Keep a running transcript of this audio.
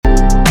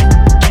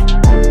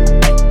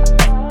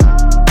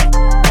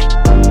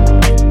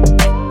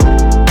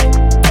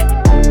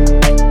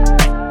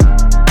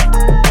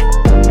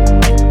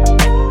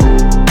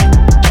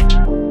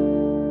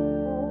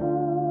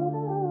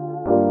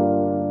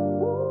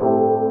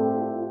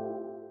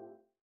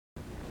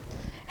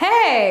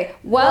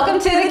Welcome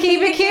to the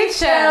Keep It Cute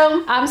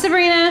Show. I'm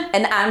Sabrina.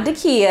 And I'm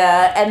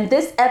Dakia. And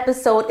this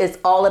episode is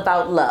all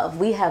about love.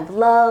 We have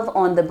love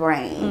on the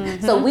brain.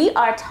 Mm-hmm. So we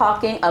are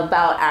talking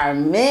about our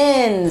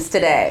men's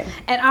today.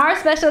 And our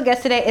special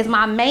guest today is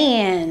my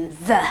man's,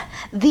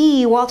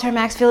 the Walter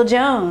Maxfield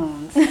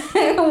Jones.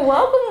 Welcome,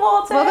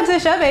 Walter. Welcome to the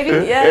show,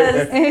 baby.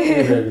 Yes.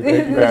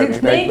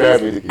 Thank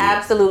you.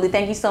 Absolutely.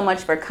 Thank you so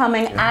much for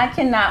coming. I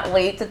cannot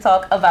wait to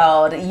talk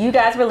about you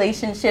guys'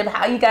 relationship,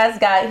 how you guys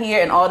got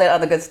here, and all that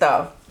other good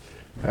stuff.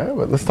 All right,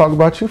 well, let's talk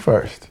about you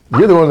first.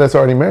 You're the one that's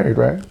already married,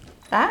 right?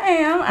 I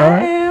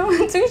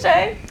am. Touche.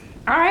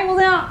 All right, well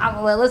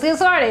now, let's get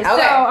started. Okay.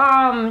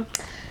 So,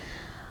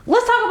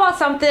 let's talk about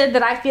something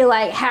that I feel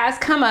like has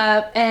come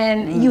up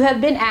and you have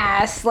been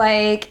asked,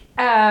 like,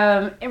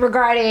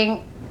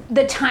 regarding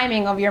the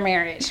timing of your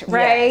marriage,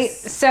 right?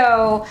 Yes.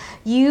 So,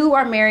 you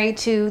are married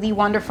to the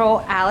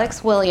wonderful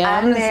Alex Williams.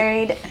 I'm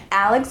married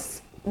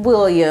Alex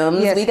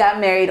Williams. Yes. We got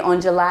married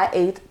on July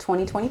 8th,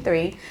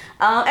 2023.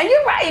 And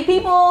you're right.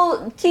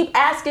 People keep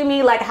asking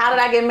me, like, how did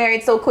I get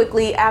married so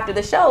quickly after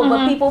the show? Mm-hmm.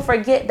 But people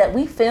forget that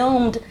we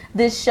filmed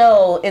this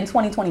show in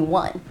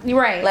 2021. You're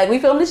right. Like, we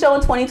filmed the show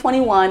in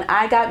 2021.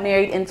 I got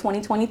married in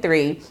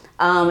 2023.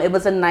 It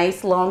was a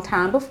nice long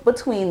time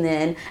between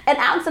then. And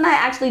Alex and I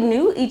actually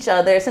knew each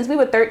other since we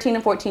were 13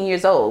 and 14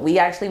 years old. We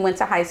actually went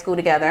to high school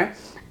together.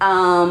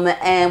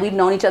 And we've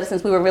known each other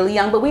since we were really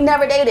young, but we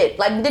never dated.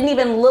 Like, we didn't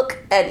even look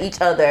at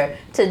each other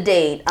to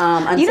date.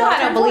 Until you know I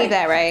don't believe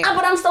that, right?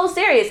 But I'm so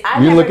serious.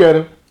 Look at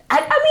him? I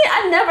mean,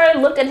 I never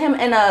looked at him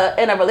in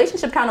a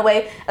relationship kind of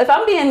way. If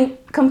I'm being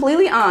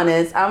completely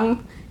honest,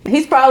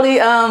 he's probably,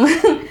 I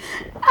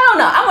don't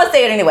know. I'm going to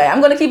say it anyway. I'm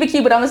going to keep it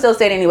cute, but I'm going to still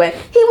say it anyway.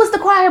 He was the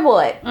choir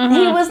boy. Mm-hmm.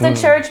 He was the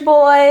church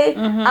boy.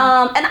 Mm-hmm.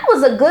 And I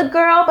was a good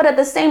girl, but at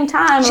the same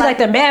time. She like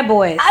the bad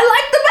boys. I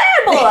like the bad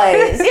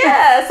boys.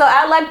 Yeah. So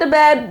I like the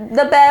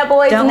bad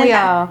boys. Don't we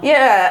all?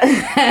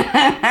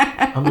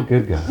 Yeah. I'm a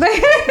good guy.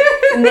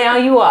 Now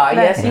you are.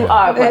 Yes, you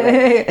are, brother.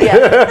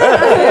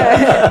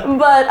 Yeah.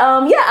 But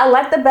yeah, I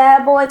like the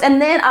bad boys.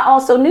 And then I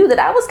also knew that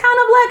I was kind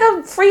of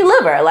like a free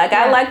liver. Like,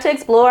 I like to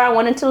explore. I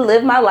wanted to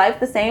live my life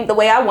the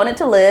way I wanted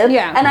to live.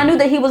 Yeah. And I knew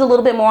that he was a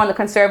little bit more on the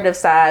conservative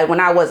side when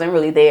I wasn't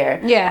really there.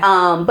 Yeah.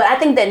 But I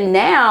think that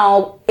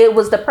now it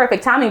was the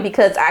perfect timing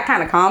because I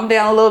kind of calmed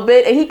down a little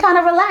bit and he kind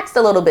of relaxed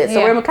a little bit.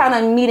 So we're kind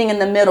of meeting in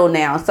the middle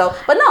now. So,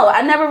 but no,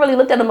 I never really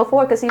looked at him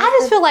before because I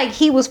just feel like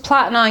he was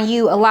plotting on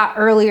you a lot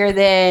earlier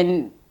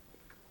than,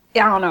 I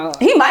don't know.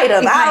 He might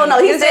have. I don't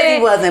know. He said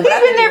he wasn't. But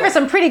he's been there for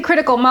some pretty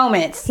critical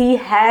moments. He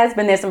has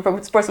been there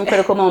for some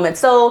critical moments.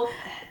 So,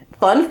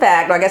 fun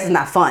fact, or I guess it's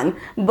not fun,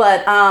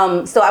 but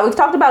so we've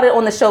talked about it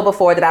on the show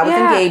before that I was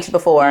engaged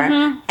before,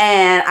 and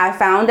I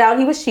found out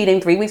he was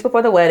cheating 3 weeks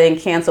before the wedding,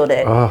 canceled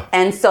it,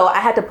 and so I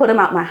had to put him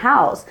out my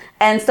house,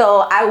 and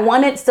so I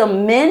wanted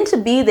some men to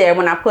be there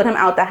when I put him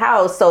out the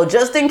house, so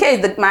just in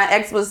case, my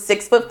ex was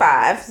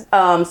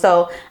 6'5",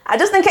 so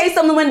just in case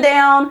something went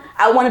down,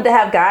 I wanted to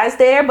have guys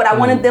there, but I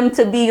wanted them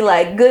to be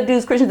like good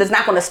dudes, Christians that's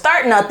not going to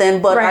start nothing,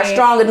 but are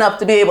strong enough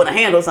to be able to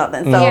handle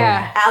something. So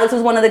Alex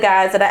was one of the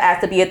guys that I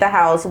asked to be at the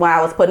house when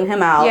I was putting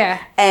him out.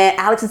 Yeah. And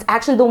Alex is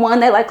actually the one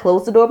that like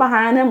closed the door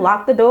behind him,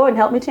 locked the door, and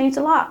helped me change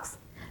the locks.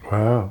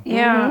 Wow.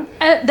 Yeah.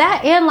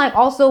 That and like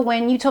also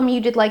when you told me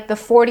you did like the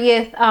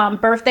 40th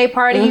birthday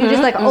party, you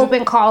just like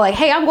open call like,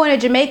 hey, I'm going to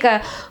Jamaica.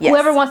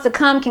 Whoever wants to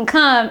come can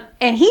come.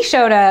 And he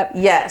showed up.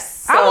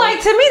 Yes. So. I'm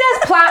like, to me,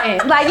 that's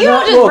plotting. Like, you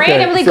don't just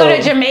randomly go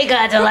to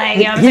Jamaica to like,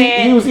 you know what I'm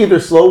saying? He was either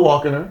slow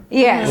walking her.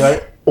 Yes.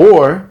 Right?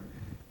 Or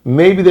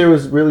maybe there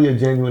was really a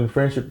genuine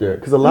friendship there.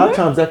 Because a lot of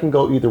times that can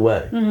go either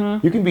way.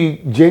 Mm-hmm. You can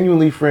be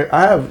genuinely friends.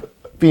 I have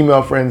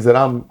female friends that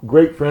I'm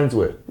great friends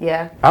with.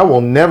 Yeah. I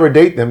will never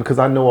date them because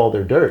I know all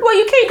their dirt. Well,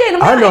 you can't date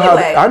them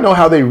anyway. I know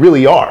how they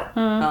really are.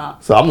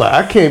 So I'm like,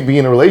 I can't be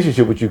in a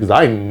relationship with you because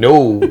I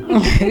know.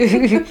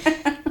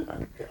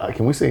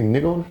 Can we say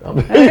nigga?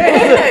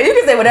 You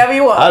can say whatever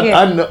you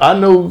want. I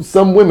know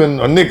some women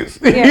are niggas.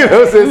 You know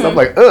what I'm saying? So I'm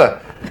like,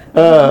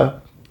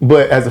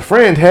 but as a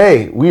friend,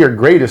 hey, we are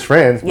great as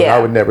friends, but I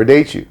would never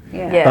date you.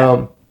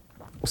 Yeah.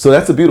 So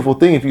that's a beautiful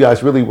thing if you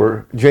guys really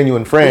were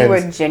genuine friends.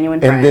 We were genuine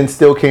friends. And then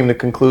still came to the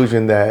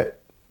conclusion that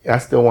I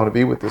still want to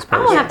be with this person.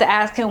 I'm gonna have to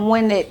ask him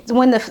when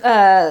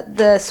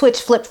the switch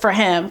flipped for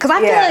him. Because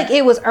I feel like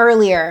it was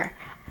earlier.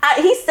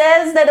 He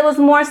says that it was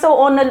more so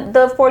on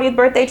the 40th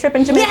birthday trip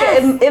in Jamaica.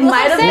 Yes, it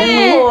might have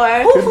been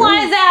more. Who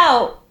flies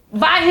out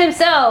by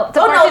himself to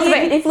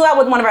participate? No, he flew out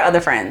with one of our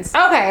other friends.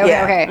 Okay.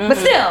 Mm-hmm. But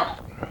still.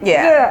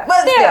 Yeah.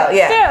 But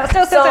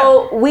still.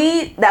 So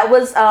that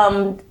was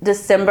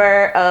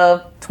December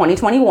of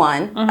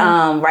 2021,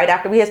 right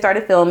after we had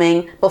started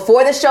filming,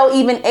 before the show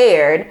even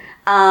aired.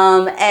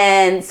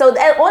 And so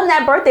on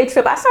that birthday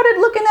trip, I started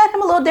looking at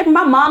him a little different.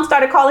 My mom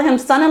started calling him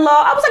son-in-law.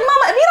 I was like,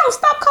 Mama, if you don't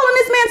stop calling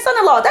this man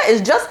son-in-law, that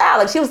is just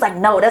Alex. She was like,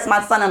 no, that's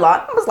my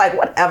son-in-law. I was like,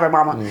 whatever,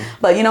 Mama.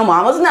 But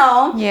mamas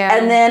know. Yeah.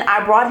 And then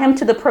I brought him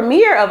to the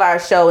premiere of our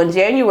show in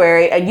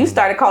January, and you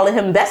started calling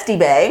him Bestie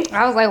Bae.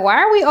 I was like, why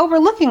are we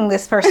overlooking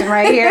this person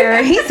right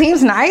here? He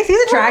seems nice.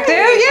 He's attractive.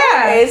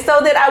 Yeah. Right. So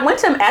then I went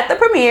to him at the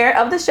premiere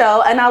of the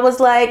show, and I was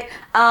like,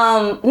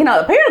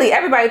 apparently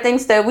everybody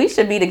thinks that we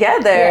should be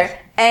together. Yeah.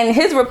 And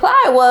his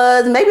reply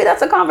was, maybe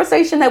that's a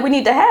conversation that we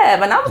need to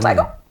have. And I was like,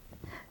 oh,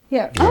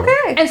 Yeah.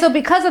 okay. And so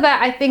because of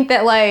that, I think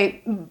that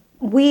like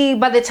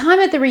by the time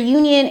that the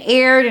reunion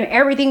aired and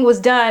everything was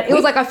done, it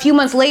was like a few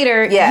months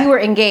later, Yeah. you were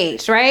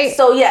engaged, right?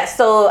 So yes,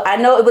 so I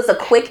know it was a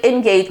quick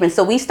engagement.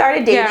 So we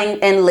started dating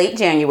in late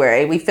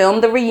January. We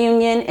filmed the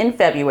reunion in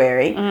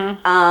February.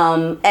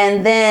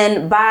 And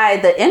then by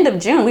the end of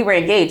June, we were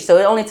engaged. So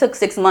it only took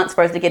 6 months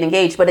for us to get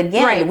engaged. But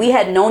again, Right. we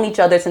had known each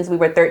other since we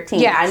were 13.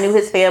 Yes. I knew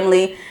his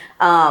family.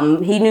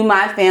 He knew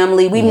my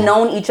family. We've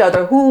known each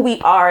other, who we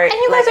are. And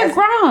you guys are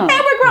grown.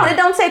 And we're grown. It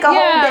don't take a whole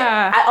day.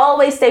 Yeah. I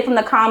always say from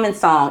the Common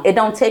song, it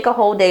don't take a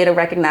whole day to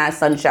recognize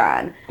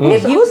sunshine.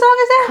 Whose song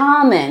is that?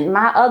 Common,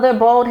 my other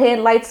bald head,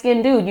 light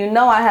skinned dude. You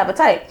know I have a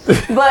type.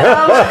 But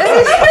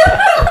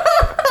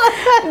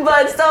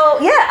but so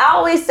yeah, I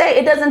always say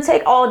it doesn't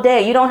take all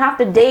day. You don't have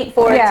to date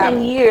for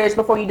 10 years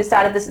before you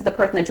decide if this is the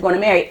person that you're going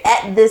to marry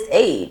at this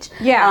age.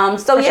 Yeah.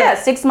 So yeah,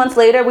 6 months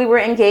later we were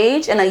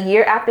engaged, and a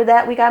year after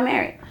that we got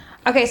married.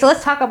 Okay, so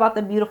let's talk about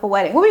the beautiful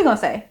wedding. What were you gonna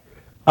say?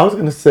 I was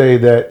going to say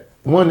that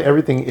one,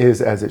 everything is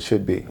as it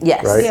should be.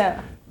 Yes. Right?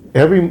 Yeah.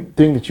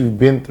 Everything that you've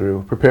been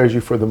through prepares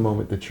you for the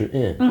moment that you're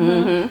in.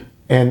 Mm-hmm.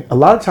 And a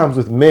lot of times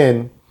with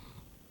men,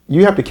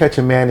 you have to catch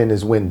a man in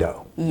his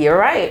window. You're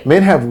right.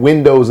 Men have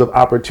windows of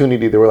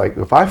opportunity. They were like,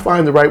 if I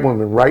find the right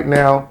woman right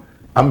now,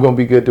 I'm going to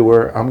be good to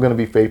her. I'm going to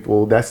be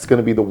faithful. That's going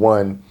to be the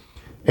one.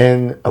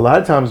 And a lot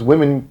of times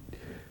women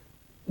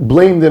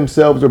blame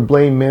themselves or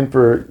blame men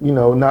for,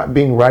 not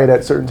being right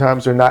at certain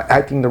times or not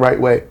acting the right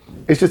way.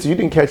 It's just you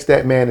didn't catch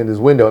that man in his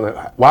window. And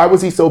why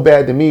was he so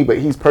bad to me, but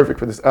he's perfect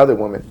for this other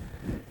woman?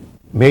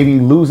 Maybe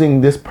losing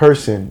this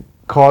person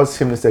caused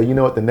him to say, you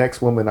know what, the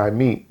next woman I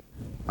meet,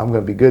 I'm going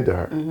to be good to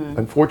her. Mm-hmm.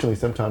 Unfortunately,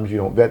 sometimes you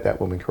don't vet that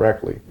woman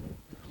correctly.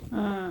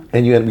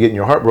 And you end up getting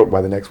your heart broke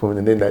by the next woman,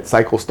 and then that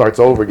cycle starts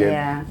over again.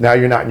 Yeah. Now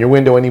you're not in your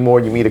window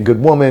anymore. You meet a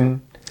good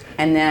woman.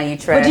 And now you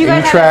trash. Do you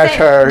guys, You trash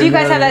her, do you you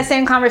guys know have what I that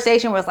same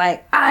conversation where it's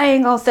like, I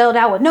ain't gonna settle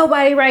down with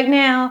nobody right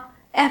now.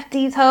 F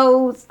these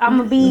hoes. I'm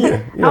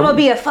gonna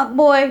be a fuck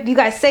boy. Do you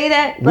guys say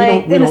that? We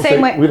way? don't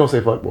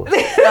say fuck boy.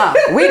 No,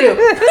 we do.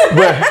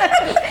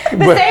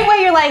 The same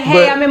way you're like,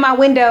 hey, I'm in my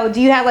window. Do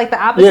you have like the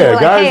opposite? Yeah,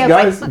 Where,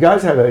 like, hey,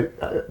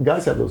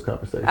 guys have those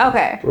conversations.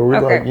 Okay. Where we're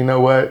like, you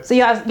know what? So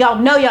y'all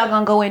know y'all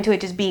gonna go into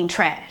it just being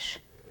trash.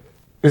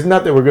 It's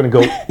not that we're going to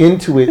go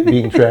into it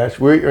being trash.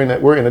 We're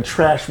in a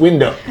trash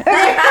window.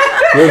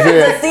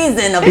 It's a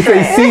season of It's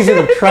trash. a season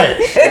of trash.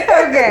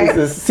 Okay. It's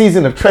a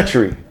season of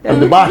treachery, of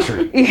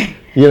debauchery.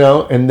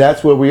 And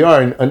that's where we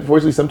are. And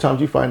unfortunately, sometimes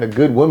you find a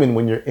good woman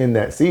when you're in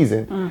that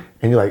season,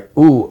 and you're like,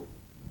 ooh,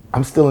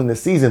 I'm still in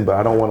this season, but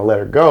I don't want to let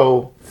her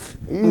go.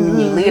 You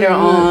lead her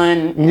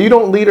on. You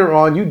don't lead her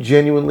on. You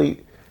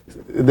genuinely,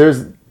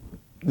 there's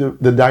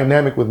the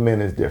dynamic with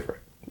men is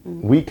different.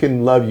 We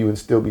can love you and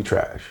still be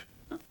trash.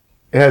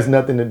 It has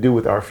nothing to do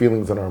with our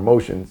feelings and our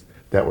emotions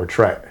that we're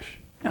trash.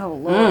 Oh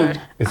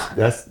Lord.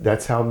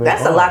 That's how men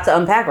That's are. a lot to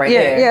unpack right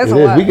there. Yeah, it's It a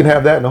is. lot. We can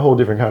have that in a whole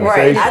different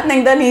conversation. Right. I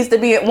think that needs to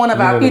be one of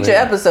our future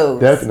episodes.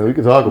 Definitely, we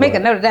can talk about Make a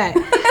it. note of that.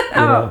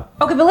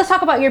 Okay, but let's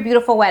talk about your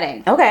beautiful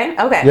wedding. Okay.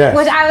 Yes.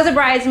 Which I was a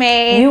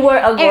bridesmaid. You were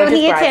a gorgeous and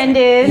he bridesmaid.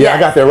 attended. Yeah, I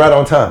got there right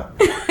on time.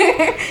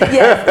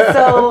 Yes.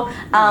 So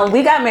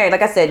we got married,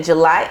 like I said,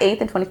 July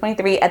 8th in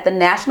 2023 at the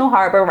National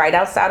Harbor right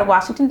outside of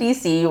Washington,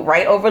 D.C.,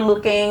 right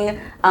overlooking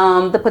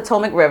the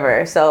Potomac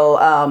River.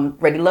 So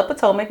Ready Love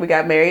Potomac. We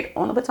got married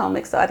on the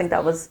Potomac. So I think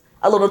that was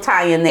a little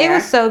tie in there. It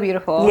was so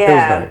beautiful.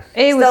 Yeah. nice.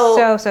 It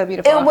was so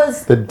beautiful. It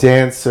was. The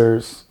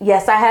dancers.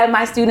 Yes, I had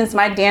my students,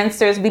 my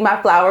dancers, be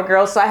my flower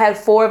girls. So I had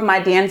 4 of my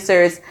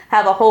dancers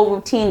have a whole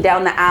routine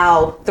down the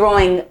aisle,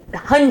 throwing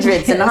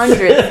hundreds and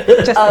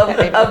hundreds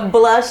of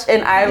blush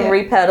and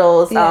ivory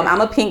petals. Yeah.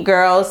 I'm a pink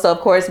girl, so of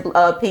course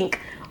pink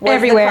was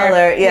Everywhere. the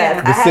color. Yes.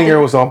 Yeah. The singer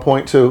was on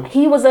point too.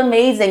 He was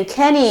amazing.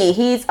 Kenny,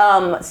 he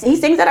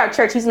sings at our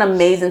church. He's an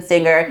amazing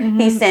singer.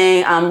 He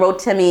sang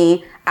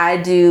Rotimi, I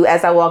Do,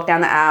 As I Walk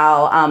Down the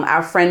Aisle.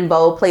 Our friend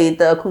Bo played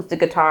the acoustic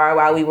guitar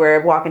while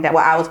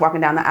I was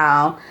walking down the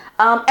aisle.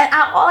 All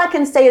I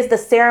can say is the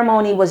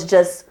ceremony was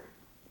just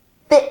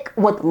thick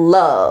with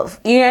love.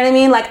 You know what I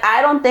mean? Like,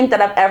 I don't think that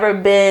I've ever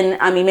been,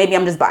 maybe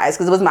I'm just biased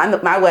because it was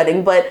my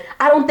wedding, but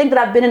I don't think that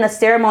I've been in a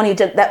ceremony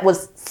that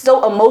was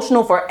so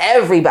emotional for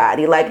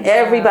everybody. Like,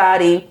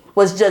 everybody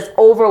was just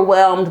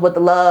overwhelmed with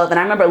love. And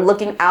I remember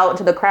looking out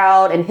to the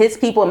crowd and his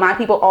people and my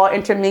people all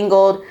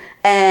intermingled.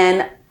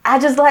 And I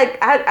just like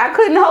I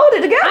couldn't hold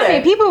it together. I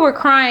mean, people were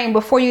crying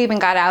before you even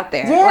got out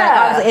there.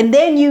 Yeah. And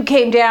then you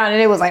came down, and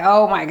it was like,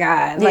 oh my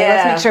god, like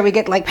let's Yeah. make sure we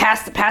get like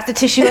pass the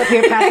tissue up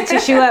here, pass the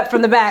tissue up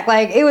from the back.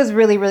 Like it was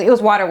really, really, it was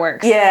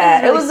waterworks.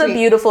 Yeah, it was really a sweet.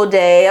 beautiful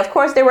day. Of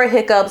course, there were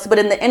hiccups, but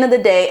in the end of the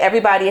day,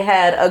 everybody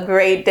had a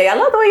great day. I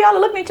love the way y'all are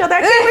looking at each other.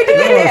 I can't wait to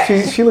get No,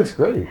 there. she looks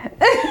great.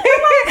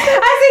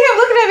 I see him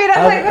looking at me, and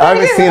I'm like, I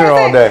haven't seen her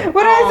all day.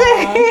 What did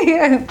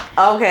I say?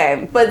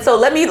 Okay, but so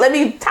let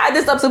me tie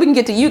this up so we can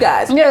get to you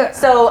guys. Yeah.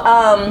 So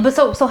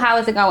So how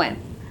is it going?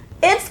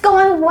 it's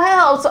going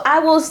well. So I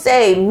will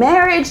say,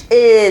 marriage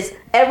is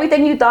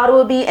everything you thought it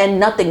would be and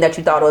nothing that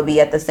you thought it would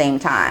be at the same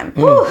time.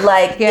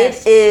 Like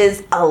Yes. it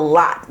is a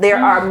lot. There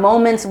are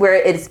moments where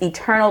it's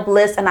eternal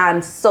bliss, and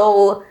I'm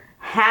so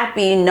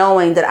happy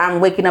knowing that I'm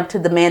waking up to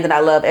the man that I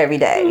love every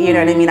day. You know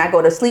what I mean? I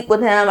go to sleep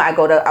with him.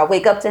 I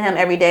wake up to him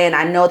every day, and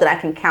I know that I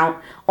can count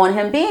on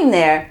him being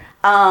there.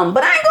 But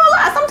I ain't gonna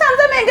lie, sometimes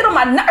that man get on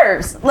my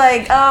nerves.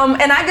 Like,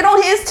 and I get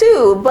on his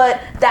too. But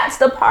that's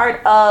the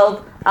part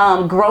of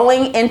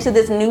growing into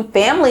this new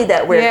family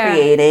that we're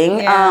creating,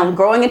 Yeah.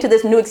 growing into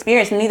this new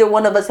experience. Neither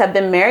one of us have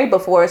been married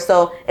before,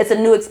 so it's a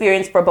new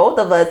experience for both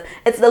of us.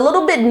 It's a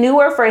little bit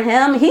newer for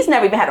him. He's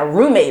never even had a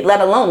roommate,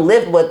 let alone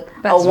lived with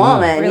That's a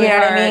woman. really You know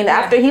what I hard, mean? yeah.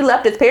 After he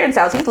left his parents'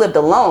 house, he's lived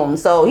alone.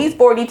 So he's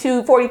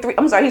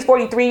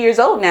 43 years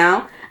old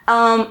now.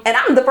 And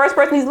I'm the first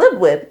person he's lived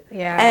with.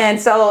 Yeah. And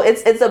so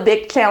it's a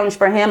big challenge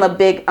for him, a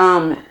big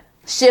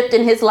shift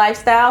in his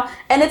lifestyle.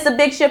 And it's a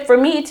big shift for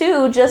me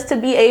too, just to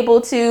be able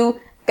to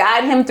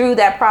guide him through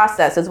that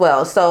process as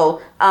well.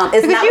 So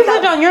it's Because not you've without-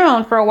 lived on your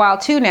own for a while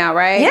too now,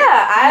 right? Yeah,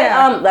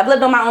 I've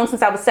lived on my own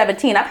since I was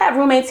 17. I've had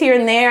roommates here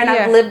and there, and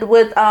Yeah. I've lived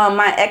with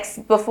my ex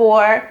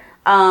before.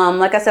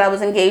 Like I said, I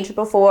was engaged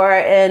before,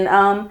 and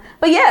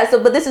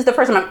but this is the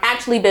first time I've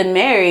actually been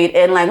married,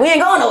 and like we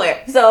ain't going nowhere.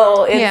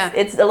 So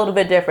it's a little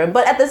bit different.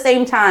 But at the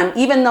same time,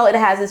 even though it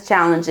has its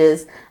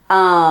challenges,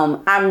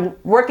 I'm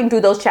working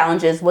through those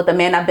challenges with a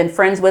man I've been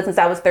friends with since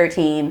I was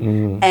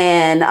 13,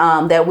 and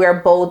that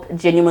we're both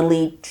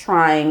genuinely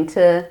trying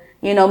to,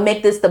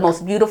 make this the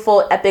most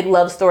beautiful, epic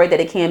love story that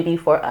it can be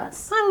for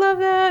us. I love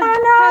that. I know,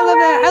 I love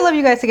that. right? I love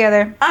you guys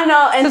together. I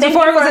know, and Since thank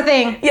before you it was for- a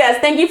thing. Yes,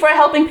 thank you for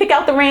helping pick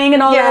out the ring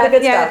and all that other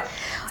good stuff.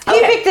 He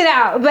picked it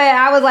out, but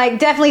I was like,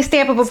 definitely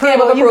stamp of approval.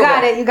 Stamp of You got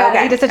approval. it. You got it.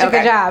 Okay, You did such a okay.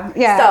 good job.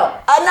 Yeah.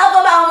 So enough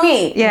about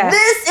me. Yeah.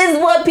 This is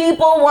what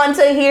people want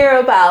to hear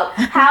about.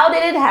 How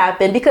did it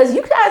happen? Because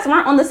you guys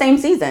weren't on the same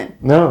season.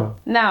 No.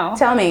 No.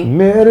 Tell me.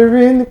 Met her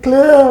in the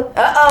club.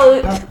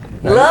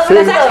 Love in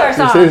the Seriously, club.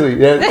 song. seriously,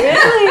 yeah.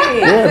 Really?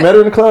 Yeah, met her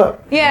in the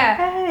club. Yeah.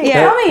 Hey, Yeah.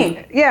 tell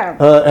me.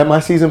 Yeah. At my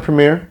season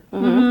premiere.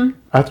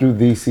 I threw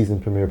the season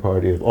premiere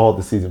party of all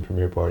the season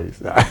premiere parties.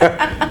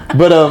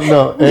 But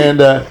no, and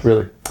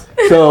really.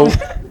 So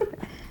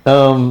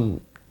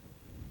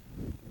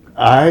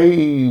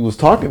I was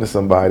talking to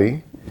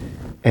somebody,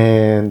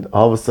 and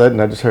all of a sudden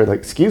I just heard like,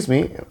 "Excuse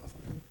me."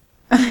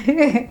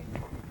 Did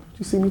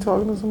you see me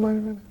talking to somebody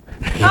right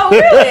now? Oh,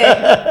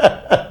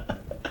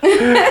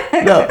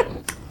 really? No.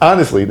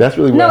 Honestly, that's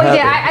really what No, happened.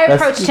 yeah, I That's-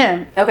 approached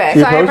him. Okay.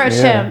 You So I approached approached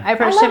me, yeah. him. I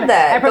approached I love him.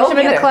 that. I approached Go him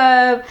in the get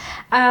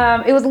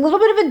club. It was a little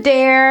bit of a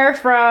dare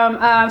from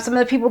some of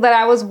the people that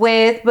I was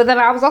with, but then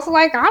I was also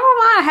like, I don't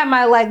know. I had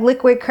my like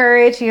liquid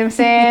courage. You know what I'm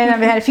saying? I've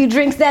had a few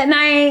drinks that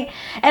night,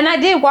 and I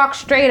did walk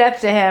straight up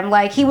to him.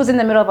 Like he was in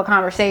the middle of a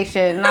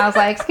conversation, and I was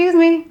like, "Excuse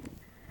me."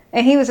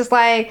 And he was just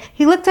like,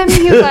 he looked at me,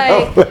 he was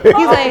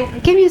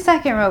like, give me a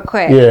second real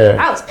quick. Yeah.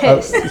 I was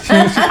pissed.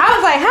 I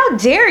was like, how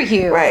dare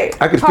you? Right.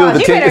 I could feel Pause. the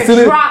You tension.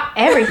 better drop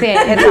everything.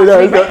 And talk to me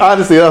right now.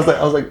 Honestly, I was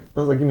like,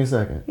 give me a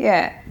second.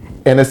 Yeah.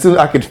 And as soon as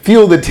I could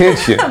feel the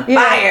tension, Fire.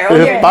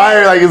 the Okay.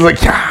 fire, like it's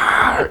like,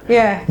 "Yah!"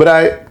 Yeah.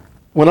 But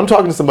when I'm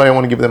talking to somebody, I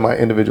want to give them my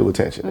individual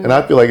attention, and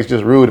I feel like it's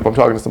just rude if I'm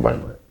talking to somebody,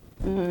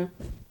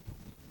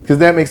 because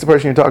that makes the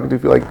person you're talking to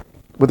feel like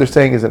what they're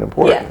saying isn't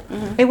important. Yeah.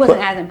 It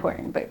wasn't as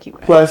important, but keep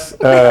going. Plus,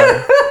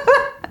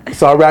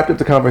 so I wrapped up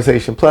the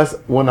conversation. Plus,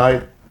 when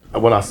I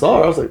saw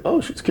her, I was like,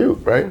 oh, she's cute,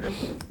 right?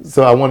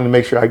 So I wanted to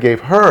make sure I gave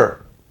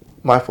her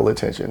my full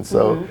attention.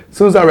 So as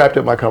soon as I wrapped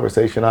up my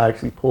conversation, I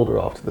actually pulled her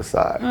off to the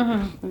side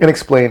and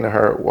explained to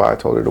her why I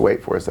told her to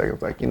wait for a second. I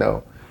was like,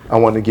 I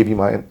wanted to give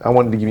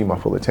you my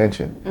full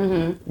attention.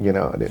 And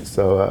then,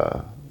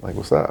 so like,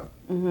 what's up?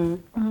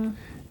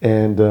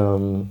 And And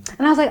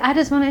I was like, I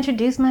just want to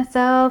introduce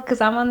myself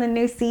because I'm on the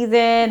new season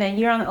and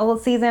you're on the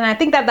old season. I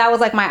think that was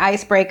like my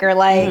icebreaker.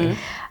 Like,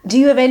 do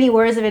you have any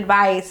words of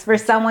advice for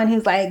someone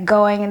who's like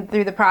going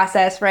through the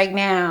process right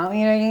now?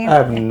 You know what I mean? I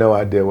have no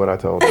idea what I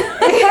told her.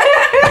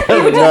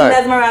 You were just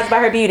mesmerized by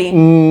her beauty.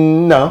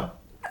 No.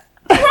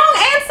 Wrong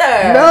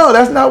answer. No,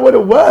 that's not what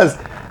it was.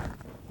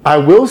 I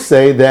will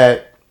say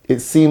that it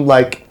seemed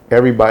like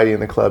everybody in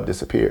the club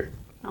disappeared.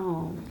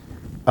 Oh.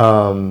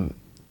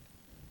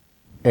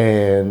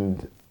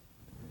 And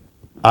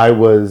I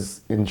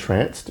was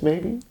entranced,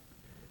 maybe.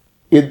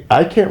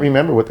 I can't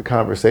remember what the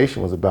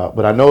conversation was about,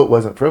 but I know it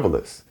wasn't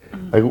frivolous.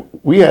 Like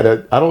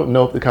I don't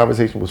know if the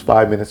conversation was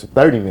 5 minutes or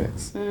 30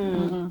 minutes. Those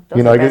are Like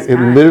the best it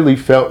times. literally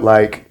felt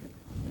like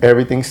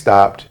everything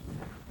stopped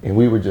and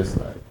we were just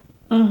like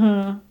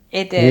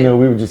It did. You know,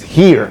 we were just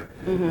here.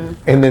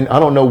 And then I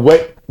don't know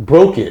what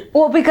broke it.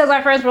 Well, because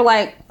our friends were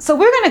like, "So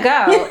we're gonna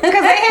go," because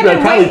they had They're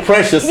been probably waiting.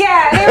 precious.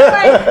 Yeah,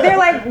 they're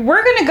like,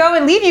 "We're gonna go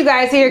and leave you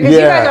guys here because you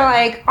Yeah. guys are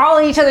like all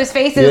in each other's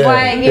faces, Yeah.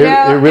 like you It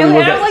know." really and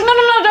was I was like,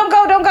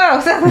 "No, don't go."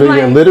 So But like,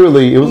 yeah,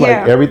 literally, it was Yeah.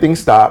 like everything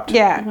stopped.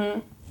 yeah,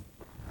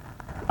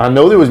 I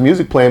know there was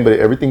music playing, but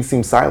everything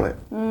seemed silent.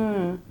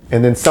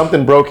 And then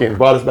something broke in,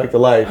 brought us back to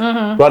life,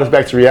 brought us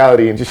back to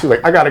reality. And she was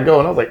like, I gotta go.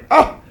 And I was like,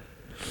 oh.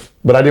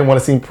 But I didn't want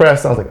to seem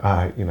pressed. I was like, all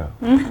right, you know.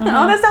 Oh,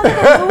 that sounds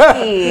like a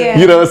movie. Yeah.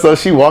 You know, so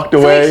she walked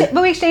away.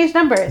 but we exchanged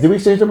numbers. Did we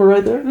exchange number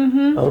right there?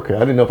 Okay, I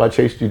didn't know if I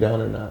chased you down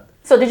or not.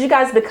 So did you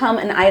guys become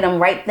an item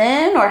right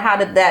then, or how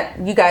did that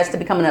you guys to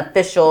become an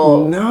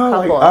official No,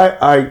 couple?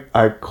 like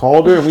I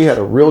called her and we had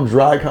a real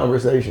dry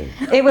conversation.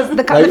 It was the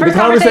Like, first the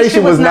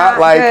conversation was not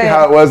like good.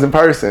 how it was in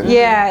person.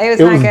 Yeah, it was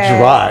It not was good.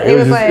 dry. It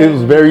was just, like, it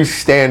was very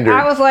standard.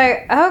 I was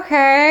like,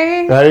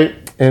 okay. Right?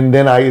 And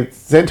then I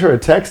sent her a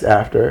text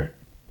after.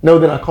 No,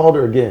 then I called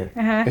her again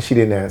and she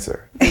didn't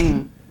answer.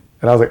 And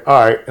I was like, all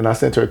right. And I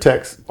sent her a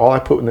text. All I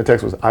put in the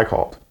text was, I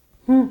called.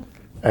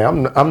 Hey,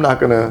 I'm not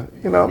gonna,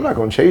 I'm not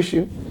gonna chase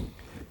you.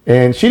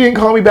 And she didn't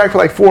call me back for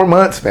like 4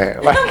 months,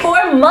 man. Like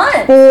 4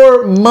 months.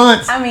 4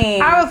 months. I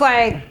mean, I was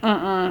like,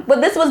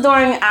 but this was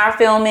during our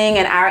filming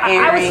and our airing.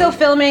 I was still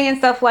filming and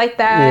stuff like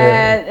that.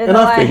 Yeah. And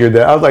I like, figured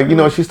that. I was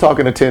like, she's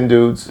talking to 10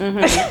 dudes.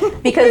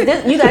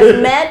 because you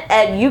guys met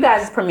at you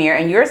guys' premiere,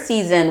 and your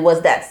season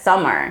was that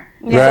summer.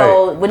 Yeah.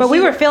 So when But we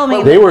were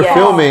filming. They were Yeah.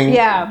 filming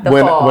Yeah. The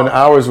when fall.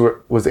 ours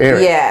was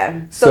airing. Yeah.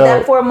 So, So-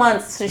 that 4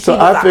 months, she So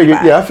was I figured,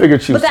 occupied. I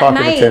figured she was But that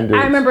talking night, to 10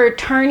 dudes. I remember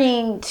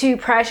turning to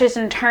Precious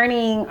and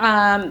turning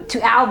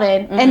to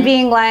Alvin and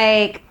being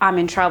like, I'm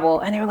in trouble.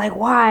 And they were like,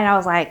 why? And I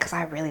was like, because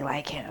I really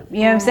like him.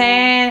 You know what I'm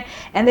saying?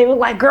 And they were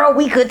like, girl,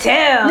 we could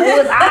tell. It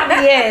was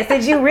obvious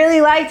that you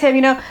really liked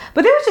him,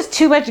 But there was just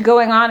too much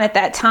going on at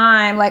that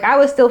time. Like, I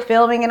was still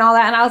filming and all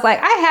that. And I was like,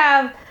 I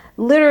have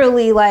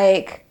literally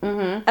like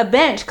a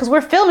bench because we're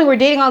filming, we're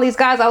dating all these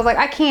guys. I was like,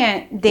 I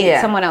can't date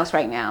someone else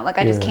right now. Like,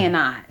 I just Yeah.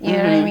 cannot. You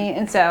know what I mean?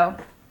 And so,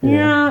 it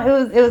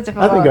was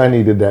difficult. I think I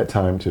needed that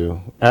time too.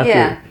 After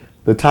Yeah.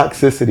 the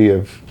toxicity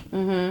of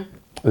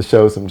the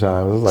show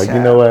sometimes. I was like,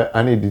 you know what?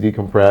 I need to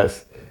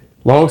decompress.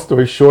 Long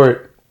story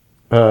short,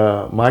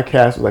 my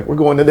cast was like, we're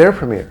going to their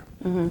premiere.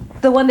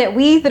 The one that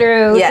we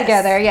threw Yes.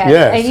 together, yes.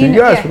 Yeah, And so you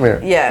guys yeah.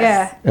 premiere. Yes.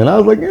 Yeah. And I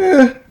was like,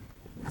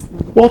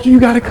 Walter, you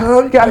gotta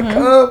come. You gotta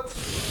come.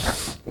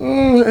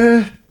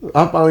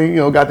 I finally,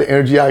 got the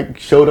energy. I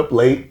showed up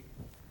late.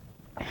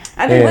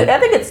 I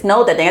think it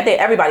snowed that day. I think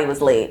everybody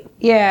was late.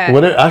 Yeah.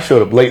 Well, I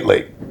showed up late.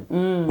 Like,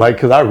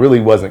 because I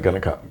really wasn't gonna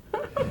come.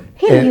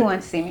 He knew he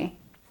wanted to see me.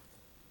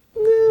 A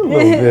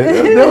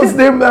little bit.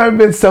 There might have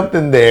been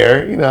something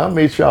there. I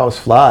made sure I was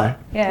fly.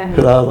 Yeah.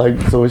 Because I was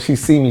like, so when she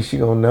see me, she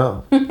gonna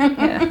know.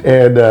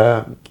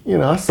 Yeah.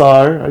 And, I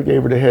saw her. I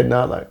gave her the head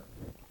nod, like,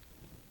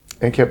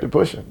 and kept it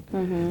pushing.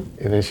 And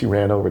then she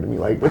ran over to me,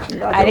 like, what you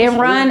got? I didn't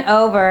run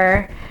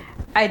over.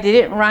 I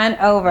didn't run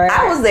over.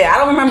 I was there. I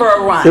don't remember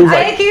a run. It was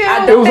like, Thank you.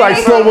 it was like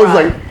Thank someone's you.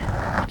 like,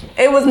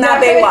 It was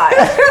not Baywatch.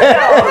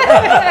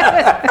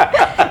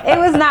 It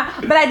was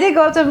not. But I did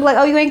go up to him like,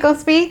 oh, you ain't gonna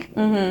speak?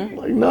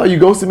 no, you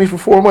ghosted me for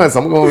 4 months.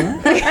 I'm going to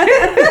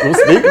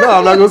speak. No,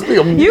 I'm not going to speak.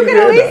 You could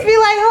at least be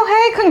like,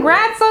 oh, hey,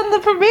 congrats on the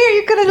premiere.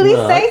 You could at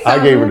least say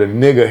something. I gave her the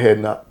nigga head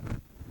nod.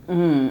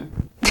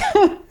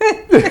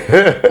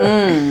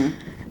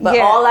 But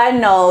Yeah. all I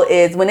know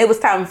is when it was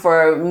time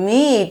for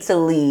me to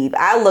leave,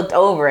 I looked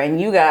over and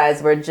you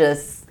guys were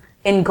just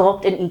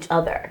engulfed in each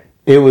other.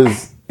 It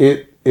was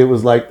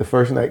like the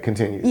first night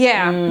continued.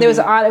 Yeah. There was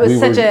it was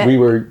such a we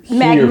were here for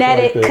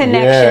magnetic like the-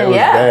 connection. Yeah, it was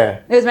Yeah.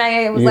 bad. It was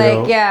magnetic. It was You like,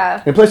 know?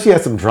 yeah. And plus, she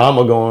had some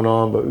drama going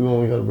on, but we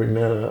only got to bring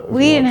that up.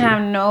 We didn't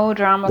have no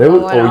drama There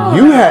was, going on.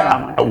 you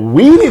had.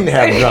 We didn't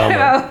have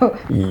drama.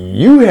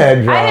 You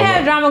had drama. I didn't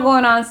have drama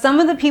going on. Some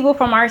of the people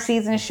from our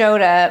season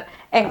showed up,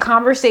 and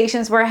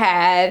conversations were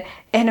had,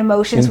 and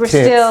emotions were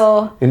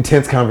still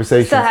intense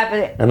conversations. still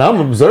happening. And I'm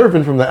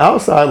observing from the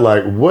outside,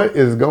 like, what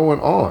is going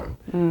on?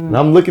 And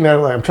I'm looking at her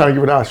like, I'm trying to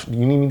give her the option.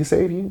 You need me to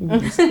save you? You need me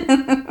to save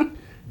you?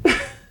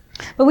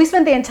 But we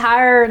spent the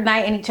entire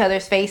night in each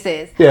other's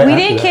faces. Yeah, we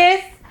after didn't that.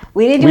 kiss.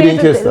 We didn't do We didn't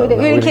anything. kiss, though. We No,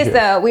 we didn't didn't kiss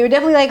kiss. though. We were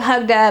definitely like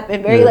hugged up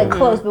and very like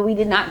close, but we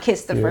did not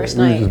kiss the first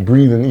We were night. just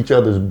breathing each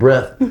other's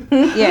breath.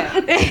 Yeah.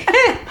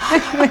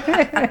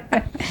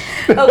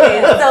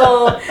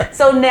 Okay,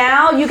 so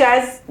now you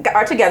guys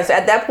are together. So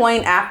at that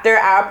point, after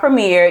our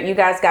premiere, you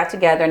guys got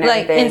together and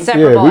Like everything.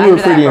 inseparable. Yeah, we were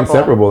after pretty that.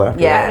 inseparable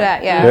after Yeah.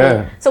 that. Yeah.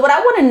 Yeah. So what I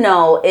want to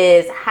know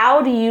is,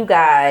 how do you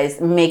guys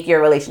make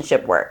your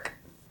relationship work?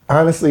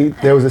 Honestly,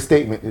 there was a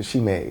statement that she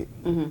made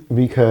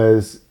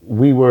because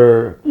we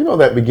were,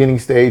 that beginning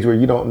stage where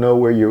you don't know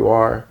where you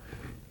are.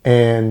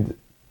 And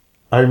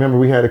I remember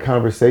we had a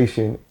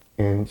conversation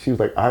and she was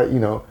like, are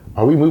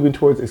we moving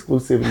towards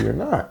exclusivity or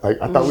not? Like,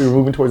 I thought we were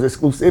moving towards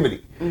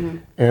exclusivity.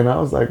 And I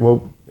was like,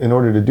 well, in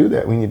order to do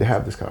that, we need to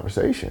have this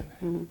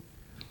conversation.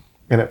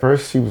 And at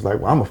first she was like,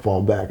 well, I'm gonna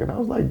fall back. And I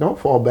was like, don't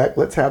fall back.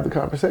 Let's have the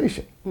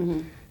conversation.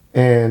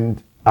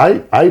 And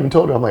I even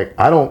told her, I'm like,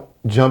 I don't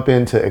jump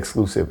into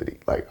exclusivity.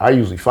 Like I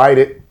usually fight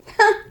it.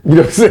 You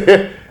know what I'm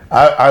saying?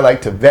 I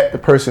like to vet the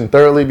person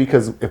thoroughly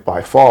because if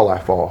I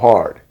fall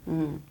hard.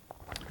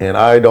 And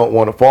I don't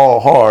want to fall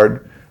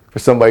hard for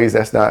somebody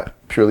that's not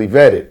purely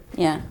vetted.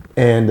 Yeah.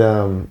 And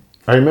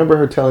I remember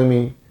her telling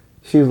me,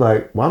 she was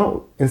like, why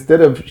don't,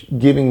 instead of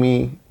giving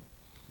me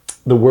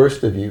the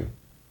worst of you,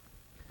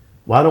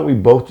 why don't we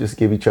both just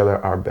give each other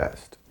our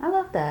best? I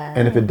love that.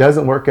 And if it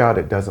doesn't work out,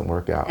 it doesn't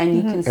work out. And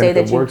you can And say if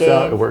that it you works gave.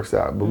 out, it works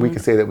out. But we can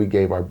say that we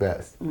gave our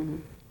best.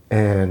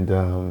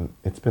 And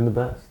it's been the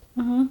best.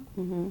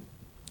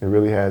 It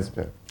really has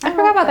been. I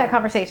forgot about that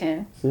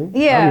conversation. See?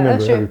 Yeah, I remember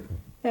that's true. everything.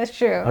 That's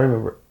true. I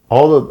remember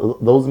all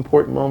of those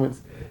important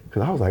moments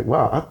because I was like,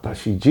 wow, I thought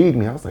she G'd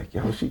me. I was like,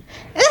 yo, she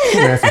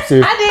ran some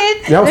serious. I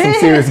did. That was some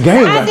serious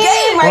game. I Like, did.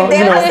 Game right well, there.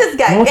 you know, That's this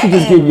guy. why don't you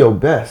just Game. give your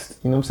best?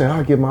 You know what I'm saying?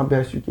 I'll give my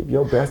best, you give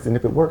your best. And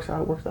if it works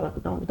out, it works out. If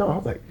it don't, it don't. I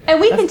was like, And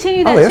we that's-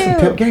 continue I that was like, that's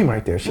too. some pimp game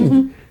right there. She's,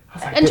 I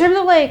was like, In terms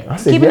of like I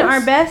said giving yes.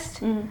 our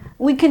best,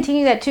 we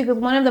continue that too because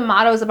one of the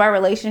mottos of our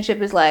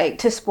relationship is like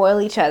to spoil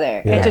each other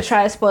and to Yes.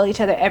 try to spoil each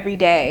other every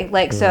day.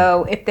 Like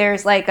so, if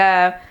there's like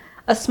a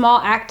small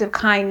act of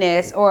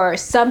kindness or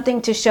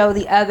something to show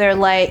the other,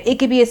 like it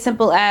could be as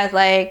simple as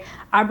like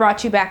I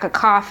brought you back a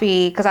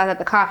coffee because I was at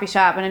the coffee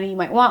shop and I knew you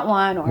might want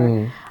one,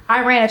 or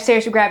I ran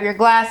upstairs to grab your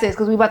glasses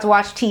because we about to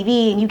watch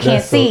TV and you can't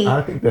that's so- see.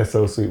 I think that's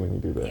so sweet when you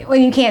do that.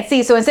 When you can't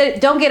see, so instead,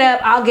 don't get up.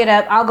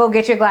 I'll go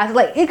get your glasses.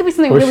 Like it could be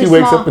something Or really she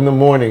wakes small. up in the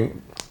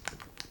morning,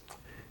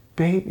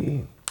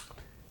 baby,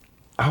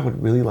 I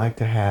would really like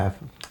to have.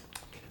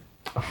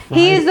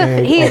 He is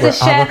the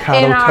chef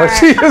in our.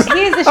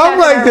 He is the chef I'm in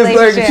like our this,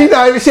 like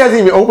relationship. she hasn't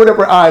even opened up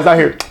her eyes. I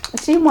hear.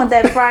 She wants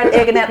that fried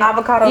egg and that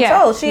avocado Yeah.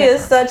 toast. She is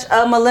such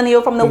a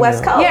millennial from the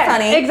West Coast, Yeah,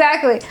 honey.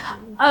 exactly.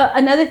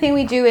 Another thing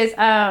we do is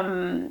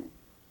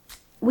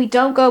we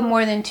don't go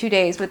more than 2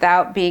 days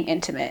without being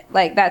intimate.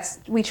 Like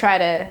we try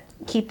to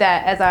keep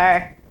that as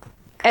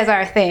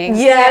our thing.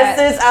 Yes,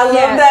 Yeah. sis, I love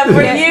Yeah. that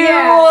for Yeah. you.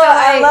 Yeah. So,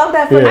 I like, love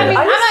that for Yeah. you. I mean,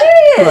 Are you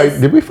I'm serious?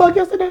 Like, did we fuck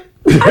yesterday?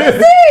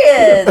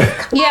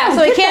 Serious. Yeah,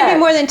 so it can't be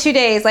more than 2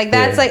 days. Like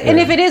that's Yeah, like, and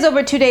yeah. if it is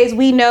over 2 days,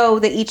 we know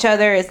that each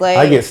other is like.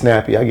 I get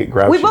snappy. I get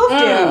grouchy. We both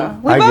do.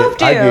 We I both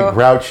do. get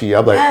grouchy.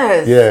 I'm like,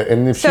 Yes. yeah.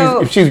 And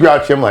if she's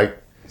grouchy, I'm like,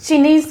 She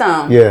needs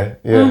some. yeah.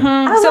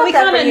 I So love we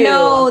that kind for of you.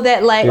 know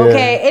that, like, Yeah.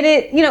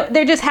 okay,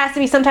 there just has to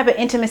be some type of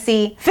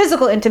intimacy,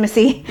 physical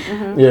intimacy,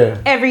 Yeah.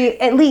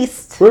 at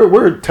least.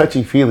 We're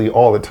touchy feely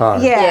all the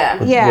time. Yeah,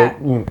 Yeah. yeah,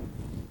 Mm,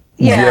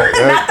 yeah.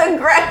 Not the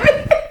gravity.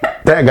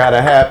 that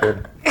gotta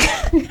happen.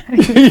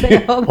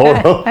 Oh, Hold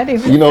God. on. I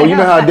didn't even You know say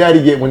how that.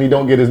 daddy get when he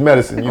don't get his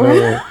medicine. You know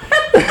what I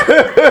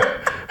mean?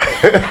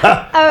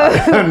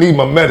 I need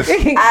my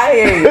medicine. I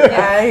hear you.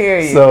 I hear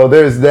you. So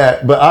there's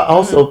that. But I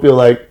also feel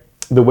like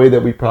the way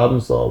that we problem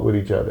solve with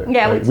each other.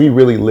 Yeah, like we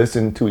really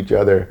listen to each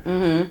other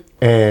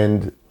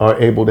and are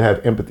able to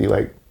have empathy.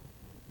 Like,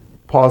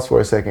 pause for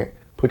a second,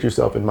 put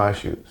yourself in my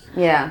shoes.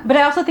 Yeah. But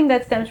I also think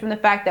that stems from the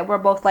fact that we're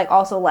both like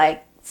also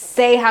like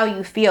say how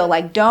you feel.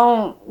 Like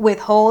don't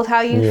withhold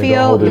how you Yeah, don't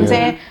feel. hold You it know what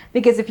I'm in. saying?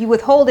 Because if you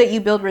withhold it, you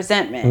build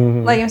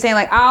resentment. Like I'm saying,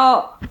 like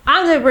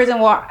I'm the person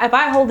where if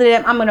I hold it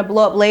in, I'm gonna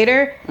blow up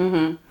later.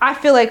 I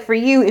feel like for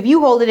you, if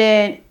you hold it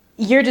in,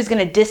 you're just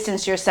gonna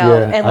distance yourself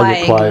Yeah, and I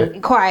like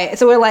get quiet.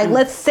 So we're like,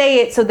 let's say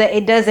it so that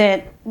it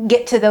doesn't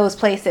get to those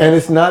places. And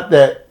it's not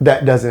that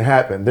that doesn't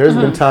happen. There's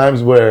been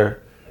times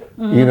where,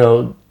 you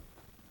know,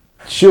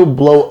 she'll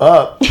blow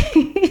up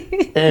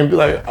and be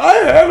like, I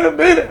haven't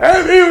been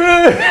happy.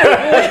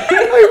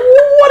 Like,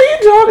 what are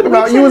you talking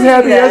about? You was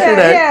happy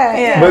yesterday.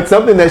 yeah. But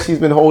something that she's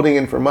been holding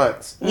in for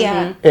months.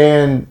 Yeah.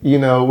 And, you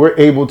know, we're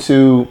able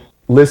to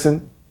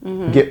listen,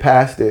 get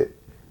past it,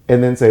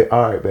 and then say,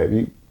 all right,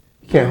 baby,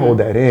 you can't hold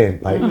that in.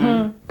 Like,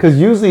 because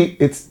usually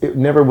it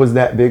never was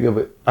that big of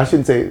a, I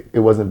shouldn't say it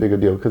wasn't a big a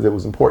deal because it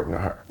was important to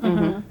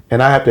her.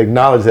 And I have to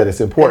acknowledge that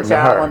it's important Good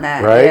to job her. on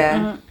that. Right?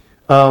 Yeah.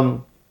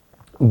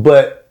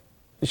 But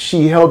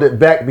she held it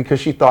back because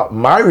she thought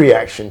my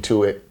reaction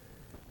to it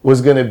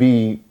was going to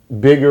be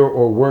bigger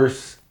or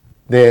worse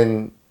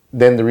than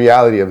the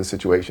reality of the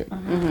situation.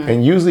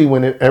 And usually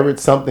whenever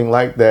it's something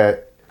like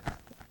that,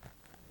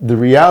 the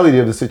reality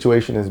of the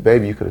situation is,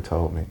 baby, you could have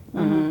told me.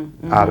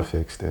 I'd have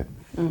fixed it.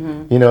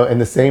 You know, and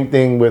the same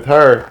thing with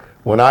her.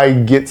 When I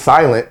get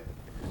silent,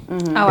 Oh,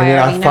 and then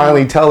I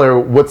finally tell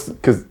her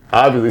because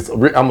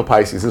obviously I'm a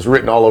Pisces. It's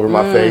written all over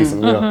my face,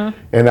 and you know,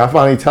 and I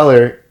finally tell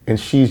her, and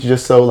she's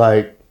just so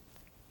like,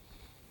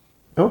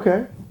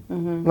 okay,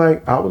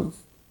 like I was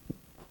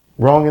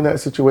wrong in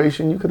that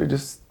situation. You could have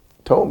just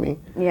told me.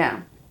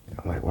 Yeah.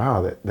 I'm like,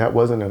 wow, that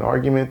wasn't an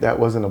argument. That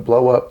wasn't a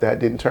blow up. That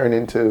didn't turn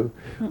into.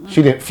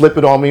 She didn't flip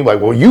it on me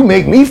like, well, you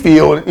make me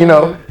feel. You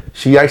know,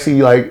 she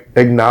actually like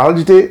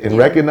acknowledged it and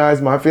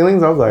recognized my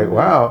feelings. I was like,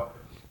 wow.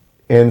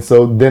 And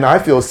so then I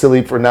feel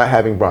silly for not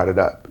having brought it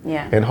up.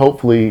 Yeah. And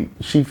hopefully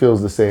she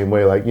feels the same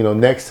way. Like, you know,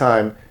 next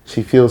time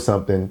she feels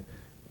something,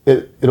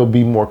 it'll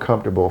be more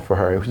comfortable for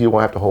her. She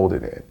won't have to hold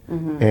it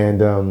in.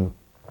 And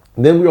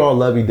then we're all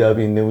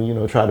lovey-dovey, and then we, you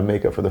know, try to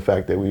make up for the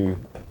fact that we, you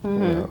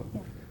know,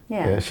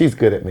 Yeah. she's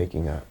good at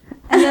making up.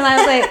 And then I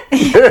was like,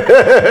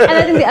 and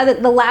I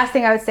think the last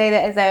thing I would say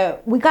that is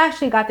that we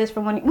actually got this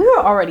from when we were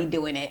already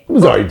doing it. We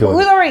was already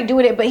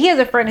doing it. But he has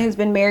a friend who's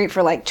been married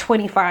for like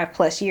 25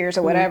 plus years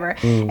or whatever.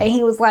 And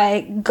he was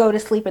like, go to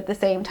sleep at the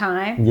same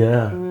time.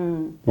 Yeah.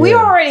 We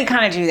already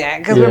kind of do that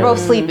because we're both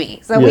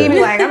sleepy. So we'd be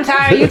like, I'm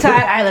tired, you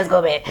tired, all right, let's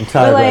go to bed. I'm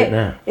tired like, right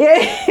now.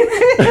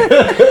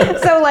 Yeah.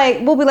 So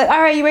like, we'll be like, all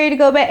right, you ready to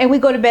go to bed? And we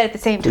go to bed at the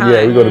same time.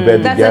 Yeah, we go to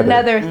bed That's together.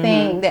 another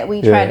thing that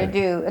we try to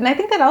do. And I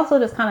think that also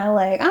just kind of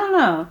like, I don't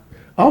know.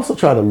 I also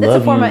try to love you.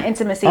 It's a form of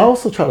intimacy. I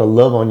also try to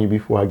love on you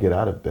before I get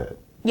out of bed.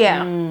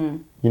 Yeah.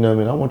 You know what I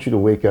mean? I want you to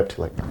wake up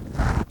to like.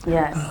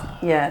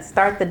 Yes.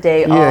 Start the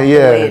day off the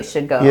Yeah. way it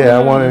should go. Yeah,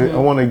 I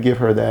want to give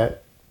her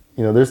that.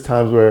 You know, there's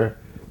times where,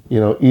 you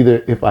know,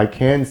 either if I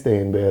can stay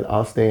in bed,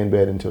 I'll stay in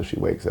bed until she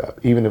wakes up.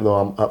 Even if though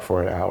I'm up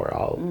for an hour,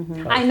 I'll.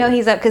 I know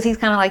he's up because he's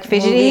kind of like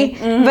fidgety,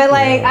 but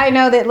like I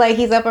know that like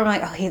he's up. I'm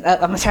like, oh, he's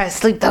up. I'm gonna try to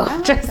sleep though.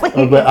 Try to sleep.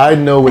 But I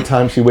know what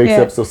time she wakes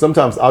up, so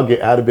sometimes I'll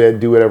get out of bed,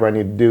 do whatever I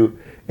need to do,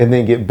 and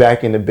then get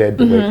back into bed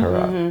to wake her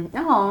up.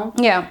 Oh.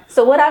 Yeah.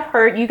 So what I've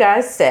heard you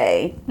guys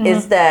say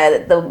is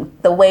that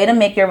the way to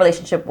make your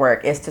relationship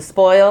work is to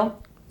spoil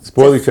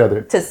Each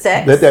other. to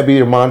sex. Let that be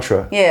your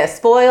mantra. Yeah,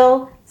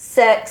 spoil,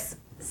 sex,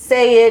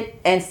 say it,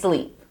 and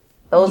sleep.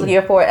 Those are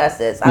your 4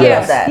 S's. I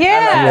love that. Yeah. I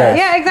love that.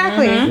 Yeah.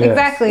 Exactly. Yes.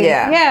 Exactly.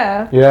 Yeah.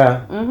 Yeah.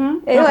 Yeah.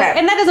 It, like,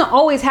 and that doesn't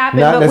always happen,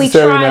 Not but we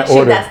necessarily in try that to.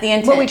 order. That's the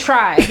intent. But we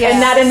try. And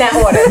not in that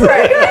order.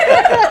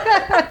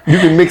 Right. You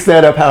can mix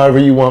that up however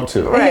you want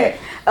to. Right.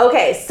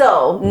 Okay,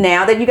 so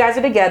now that you guys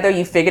are together,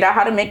 you figured out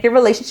how to make your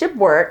relationship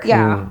work.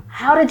 Yeah.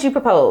 How did you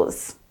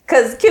propose?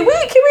 Because can we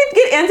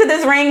get into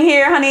this ring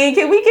here, honey?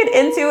 Can we get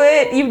into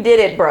it? You did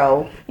it,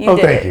 bro. You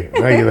did Thank it.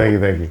 you.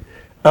 Thank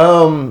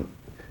you.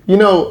 You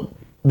know,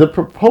 the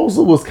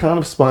proposal was kind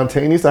of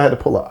spontaneous. I had to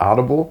pull an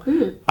audible.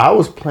 I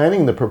was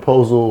planning the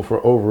proposal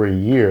for over a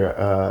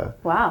year.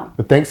 Wow.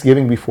 The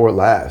Thanksgiving before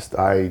last,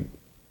 I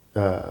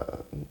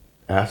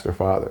asked her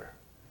father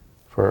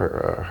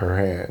for her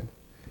hand.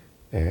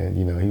 And,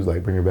 you know, he was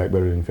like, bring her back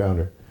better than you found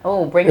her.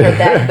 Oh, bring her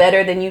back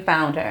better than you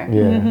found her.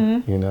 Yeah,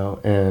 you know,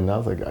 and I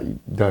was like, are you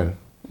done?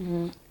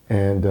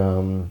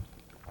 And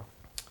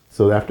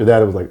so after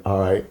that, it was like, all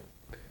right,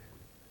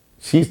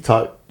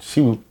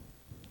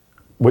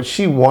 what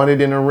she wanted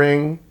in a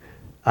ring,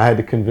 I had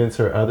to convince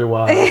her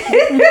otherwise.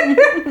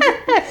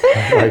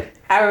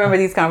 I remember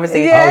these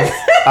conversations.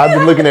 I've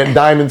been looking at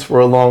diamonds for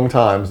a long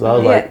time, so I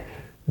was like,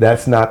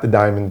 that's not the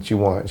diamond that you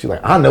want. She's like,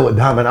 I know what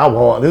diamond I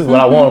want. This is what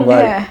I want. I'm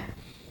like,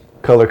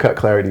 color, cut,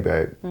 clarity,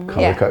 babe.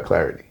 Color, cut,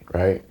 clarity,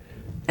 right?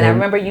 And I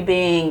remember you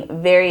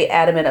being very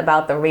adamant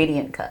about the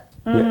radiant cut.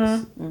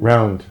 Yes,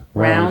 round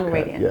cut,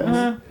 radiant.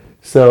 Yes.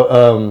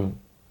 So,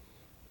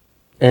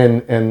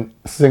 and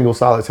single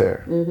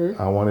solitaire.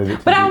 I wanted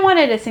it. But I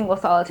wanted a single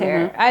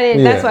solitaire. I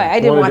didn't. That's why I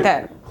didn't want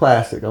that.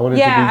 Classic. I wanted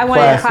it to be I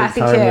wanted a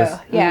classic timeless.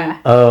 too. Yeah.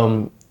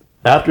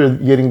 After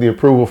getting the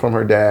approval from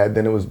her dad,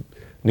 then it was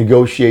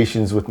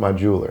negotiations with my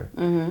jeweler,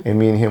 and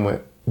me and him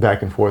went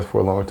back and forth for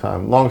a long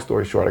time. Long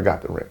story short, I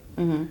got the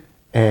ring,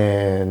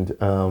 and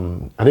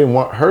I didn't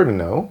want her to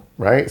know,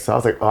 right? So I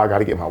was like, oh, I got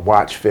to get my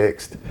watch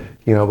fixed,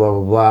 you know, blah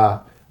blah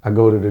blah. I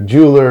go to the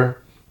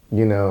jeweler,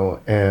 you know,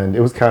 and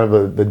it was kind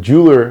of the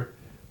jeweler.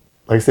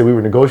 Like I said, we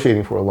were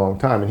negotiating for a long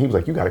time, and he was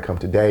like, "You got to come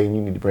today, and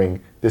you need to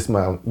bring this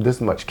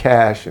much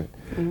cash, and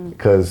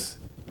because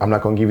I'm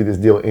not going to give you this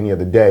deal any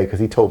other day." Because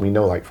he told me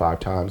no like 5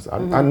 times.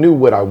 I knew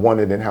what I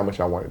wanted and how much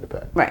I wanted to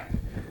pay. Right.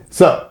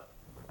 So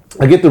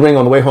I get the ring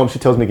on the way home. She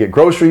tells me to get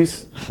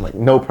groceries. I'm like,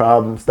 no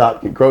problem.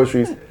 Stop, get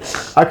groceries.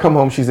 I come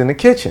home. She's in the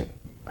kitchen.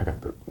 I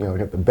got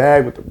the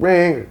bag with the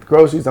ring, the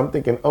groceries. I'm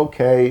thinking,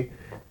 okay,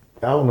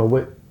 I don't know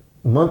what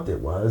month it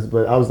was,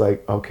 but I was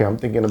like, okay, I'm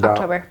thinking about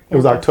October. It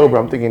was October.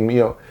 I'm thinking, you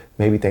know,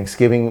 maybe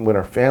Thanksgiving when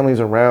our family's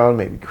around,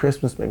 maybe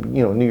Christmas, maybe,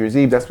 you know, New Year's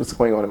Eve. That's what's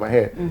going on in my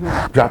head.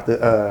 Drop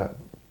the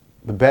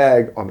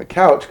bag on the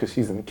couch because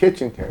she's in the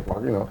kitchen. Can't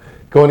walk, you know,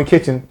 go in the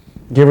kitchen,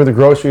 give her the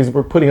groceries.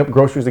 We're putting up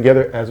groceries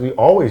together as we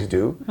always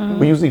do.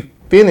 We usually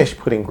finish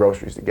putting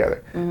groceries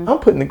together. I'm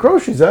putting the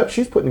groceries up.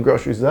 She's putting the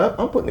groceries up.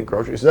 I'm putting the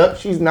groceries up.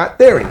 She's not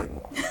there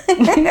anymore.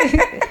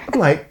 I'm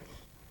like,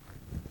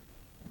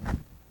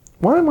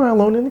 why am I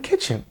alone in the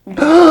kitchen?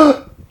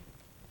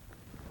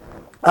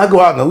 I go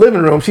out in the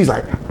living room. She's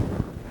like,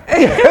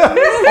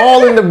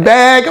 all in the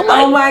bag. I'm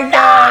like, Oh my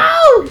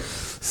God. "No!"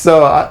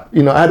 So I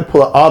had to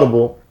pull an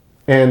audible,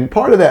 and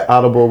part of that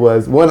audible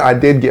was one, I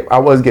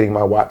was getting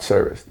my watch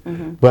serviced,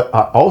 but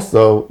I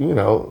also, you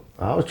know,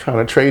 I was trying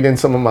to trade in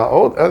some of my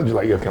old. I was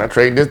like, yo, can I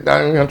trade this?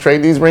 I'm gonna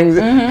trade these rings.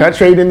 Can I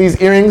trade in these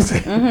earrings?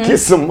 Get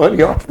some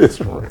money off this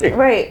ring.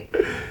 Right.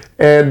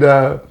 And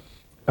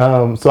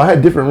so I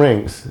had different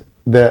rings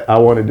that I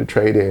wanted to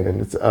trade in,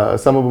 and it's,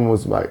 some of them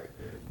was like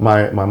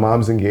my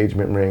mom's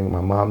engagement ring,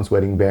 my mom's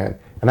wedding band,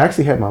 and I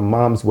actually had my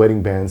mom's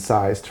wedding band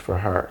sized for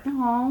her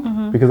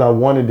because I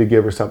wanted to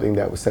give her something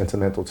that was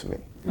sentimental to me,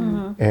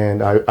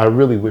 and I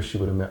really wish she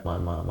would have met my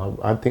mom.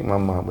 I think my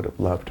mom would have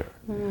loved her.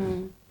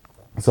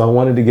 So I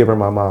wanted to give her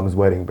my mom's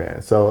wedding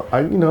band. So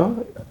I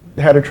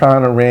had her try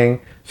on a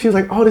ring. She was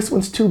like, oh, this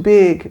one's too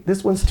big.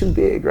 This one's too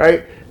big,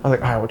 right? I was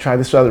like, all right, we'll try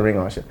this other ring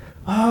on. She,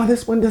 oh,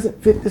 this one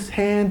doesn't fit this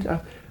hand.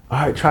 All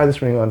right, try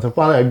this ring on. So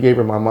finally I gave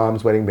her my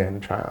mom's wedding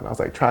band to try on. I was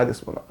like, try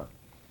this one on.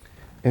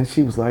 And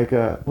she was like,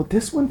 well,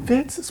 this one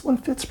fits. This one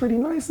fits pretty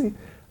nicely.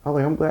 I was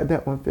like, I'm glad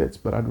that one fits,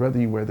 but I'd rather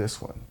you wear this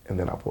one. And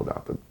then I pulled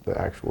out the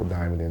actual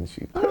diamond and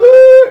she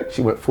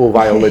went full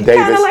Viola Davis.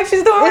 Kind of like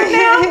she's doing right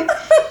now.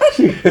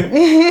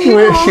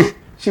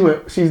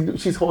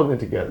 She's holding it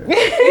together.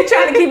 You're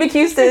trying to keep it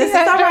cute, sis. It's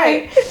all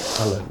right.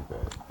 I love you, babe.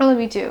 I love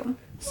you too.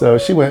 So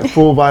she went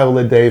full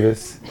Viola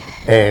Davis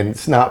and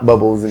snot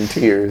bubbles and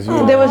tears. You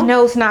know? There was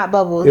no snot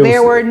bubbles. It was-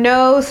 There were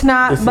no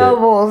snot Listen,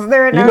 bubbles.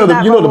 There were no You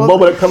snot know the bubbles.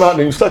 bubble that come out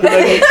and you suck it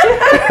back in?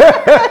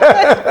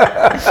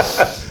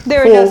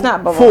 There were no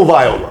snot bubbles. Full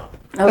Viola.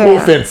 Full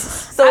fences.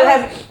 So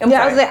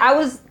I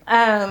was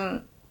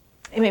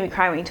it made me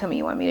cry when you told me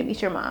you wanted me to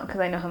meet your mom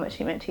because I know how much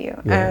she meant to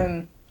you.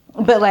 Yeah.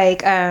 But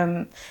like,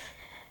 I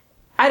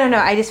don't know.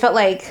 I just felt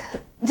like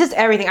just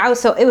everything.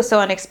 It was so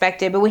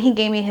unexpected. But when he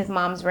gave me his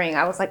mom's ring,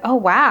 I was like, oh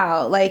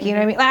wow. Like, you know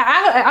what I mean? Like,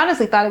 I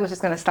honestly thought it was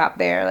just going to stop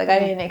there. Like, I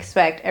didn't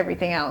expect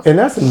everything else. And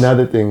that's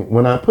another thing.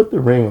 When I put the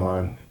ring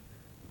on,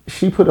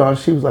 she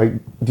was like,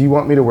 do you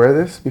want me to wear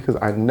this? Because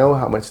I know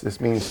how much this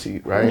means to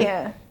you, right?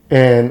 Yeah.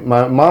 And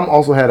my mom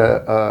also had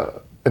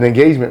an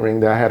engagement ring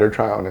that I had her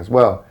try on as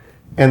well.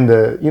 And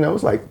it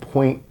was like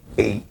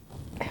 0.8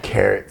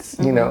 carats,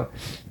 you know?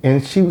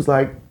 And she was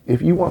like,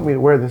 if you want me to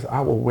wear this,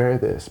 I will wear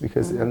this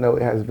because I know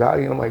it has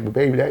value. And I'm like, but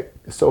baby, that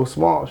is so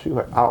small. She was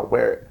like, I'll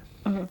wear it.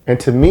 And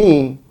to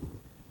me,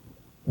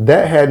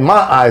 that had my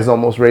eyes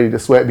almost ready to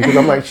sweat because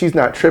I'm like, she's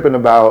not tripping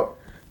about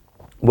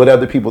what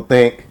other people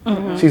think.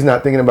 She's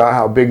not thinking about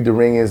how big the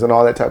ring is and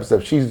all that type of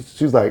stuff.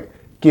 She's like,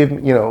 give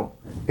me,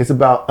 it's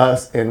about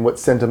us and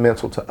what's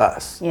sentimental to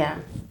us. Yeah.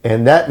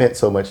 And that meant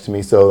so much to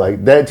me. So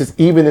like that just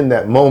even in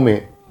that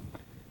moment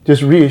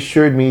just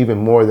reassured me even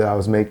more that I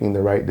was making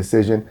the right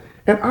decision.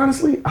 And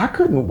honestly, I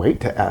couldn't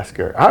wait to ask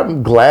her.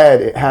 I'm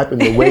glad it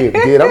happened the way it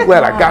did. I'm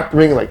glad I got the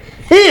ring like,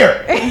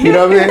 here! You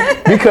know what I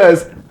mean?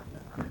 Because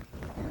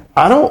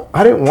I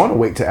didn't want to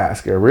wait to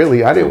ask her,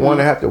 really. I didn't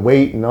want to have to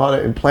wait and all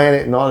that and plan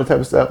it and all that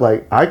type of stuff.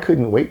 Like, I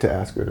couldn't wait to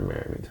ask her to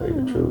marry me, to tell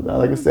you the truth.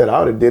 Like I said, I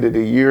would have did it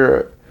a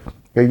year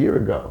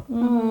ago. You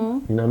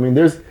know what I mean?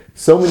 There's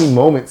so many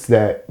moments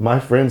that my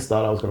friends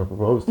thought I was going to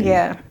propose to you.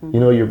 Yeah. You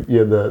know,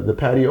 the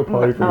patio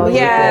party for your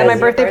Yeah, birthday. my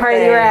birthday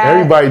party you were at.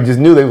 Everybody just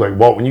knew. They were like,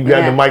 well, when you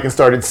got the mic and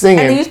started singing.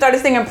 And then you started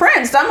singing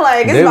Prince. I'm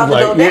like, it's they about was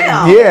to go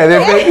down. Yeah,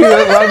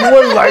 my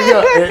boy was like,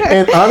 yeah.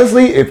 And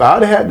honestly, if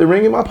I'd have had the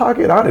ring in my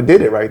pocket, I'd have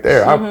did it right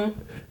there.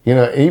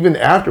 Even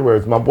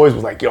afterwards, my boys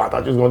was like, yo, I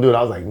thought you was going to do it.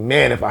 I was like,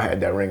 man, if I had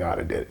that ring, I'd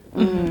have did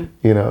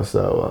it.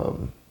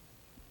 So...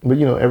 But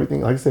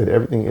everything, like I said,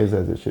 everything is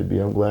as it should be.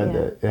 I'm glad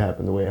that it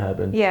happened the way it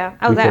happened. Yeah,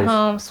 I was at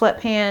home,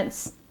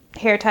 sweatpants,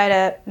 hair tied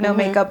up, no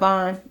makeup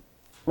on.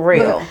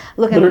 Real.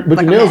 Looking But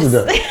like your a nails mess.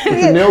 are done.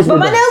 Your nails But were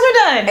my done. nails were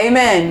done.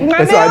 Amen. My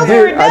And so nails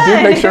were done. I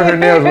did make sure her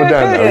nails were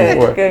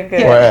done. Good, good.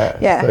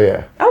 Yeah. So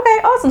yeah. Okay,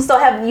 awesome. So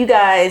have you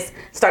guys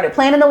started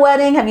planning the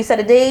wedding? Have you set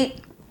a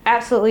date?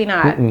 Absolutely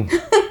not.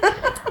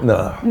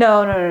 No.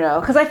 No.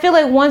 Because I feel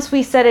like once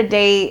we set a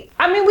date,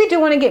 I mean, we do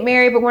want to get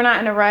married, but we're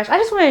not in a rush. I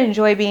just want to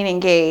enjoy being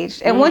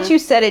engaged. And once you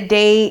set a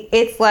date,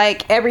 it's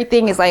like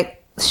everything is like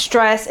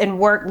stress and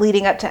work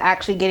leading up to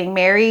actually getting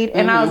married.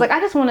 And I was like, I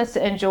just want us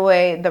to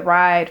enjoy the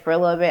ride for a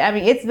little bit. I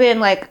mean, it's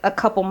been like a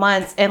couple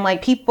months and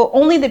like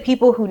only the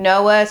people who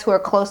know us, who are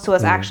close to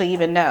us actually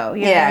even know.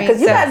 You know what I mean?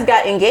 Because you guys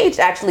got engaged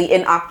actually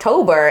in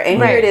October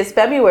and here it is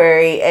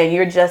February and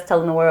you're just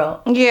telling the world.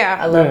 Yeah.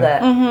 I love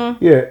that.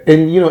 Yeah,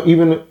 and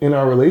even in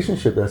our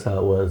relationship, that's how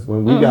it was.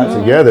 When we got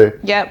together,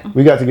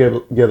 we got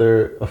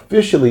together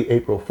officially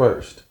April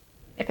 1st.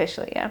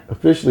 Officially, yeah.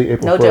 Officially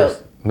April No 1st.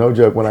 joke. No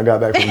joke. When I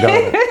got back from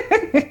Ghana.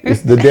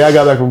 It's the day I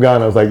got back from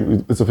Ghana, I was like,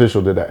 it's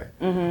official today.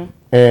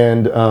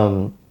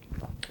 And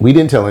we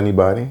didn't tell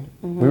anybody.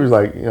 We were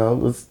like,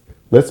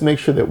 let's make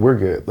sure that we're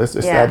good. Let's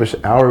establish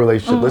our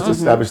relationship. Let's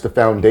establish the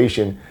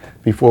foundation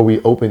before we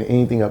open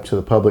anything up to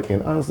the public.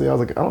 And honestly, I was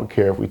like, I don't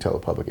care if we tell the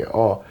public at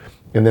all.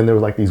 And then there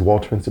were like these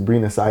Walter and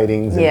Sabrina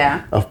sightings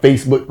and a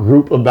Facebook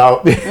group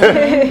about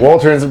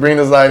Walter and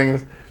Sabrina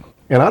sightings.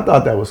 And I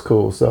thought that was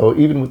cool. So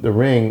even with the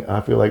ring,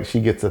 I feel like she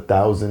gets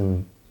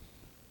 1,000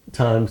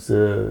 times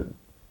to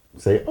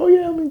say, oh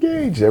yeah, I'm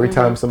engaged. Every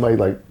time somebody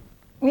like,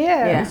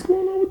 what's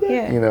going on with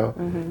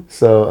that?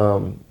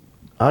 So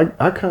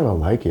I kind of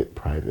like it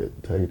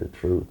private, to tell you the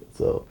truth.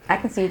 So I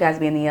can see you guys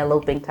being the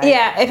eloping type.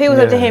 Yeah, if it was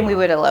up to him, we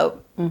would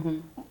elope.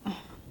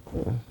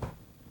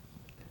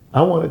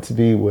 I want it to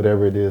be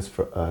whatever it is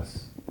for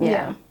us.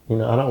 Yeah. I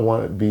don't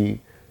want it to be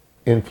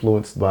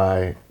influenced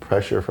by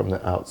pressure from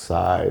the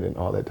outside and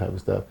all that type of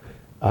stuff.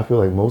 I feel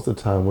like most of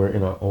the time we're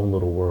in our own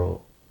little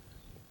world.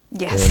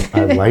 Yes.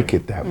 And I like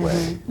it that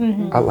way.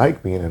 I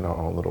like being in our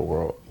own little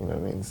world. You know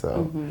what I mean?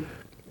 So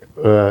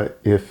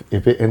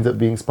if it ends up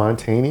being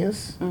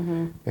spontaneous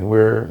and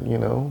we're,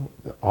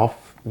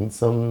 off in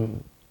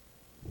some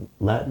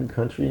Latin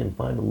country and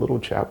find a little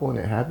chapel and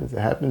it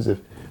happens. If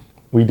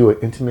we do an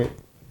intimate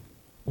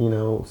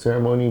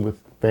ceremony with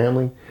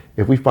family,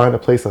 if we find a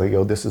place like,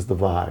 yo, this is the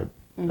vibe.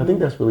 I think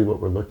that's really what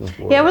we're looking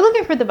for. Yeah, we're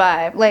looking for the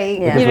vibe. Like,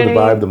 Yeah. Looking you know for the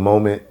what I vibe, mean? the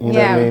moment. You know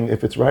what I mean?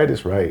 If it's right,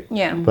 it's right.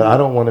 Yeah. But I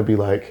don't want to be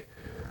like,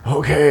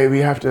 okay, we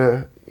have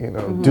to,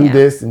 do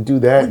this and do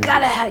that. and-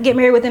 Gotta get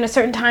married within a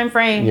certain time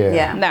frame. Yeah.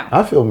 Yeah. No.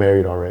 I feel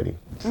married already.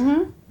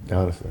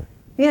 Honestly.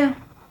 Yeah.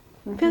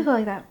 Feels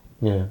like that.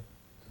 Yeah.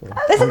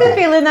 It's a good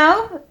feeling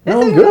though.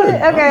 No, It's I'm a good.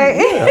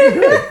 Okay. I'm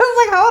good. I was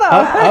like,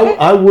 hold on.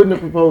 I wouldn't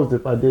have proposed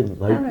if I didn't.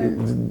 Like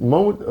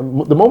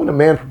the moment a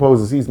man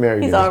proposes, he's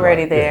married. He's in his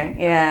already mind. there.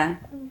 Yeah.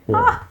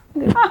 Yeah.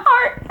 My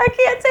heart. I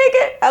can't take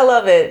it. I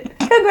love it.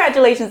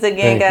 Congratulations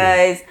again, Thank you.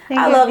 guys.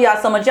 I love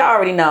y'all so much. Y'all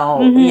already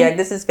know. Yeah,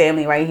 this is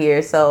family right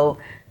here. So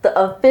the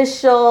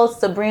official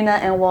Sabrina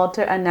and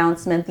Walter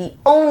announcement, the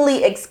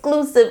only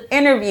exclusive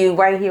interview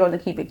right here on the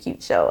Keep It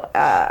Cute show.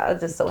 I'm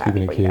just so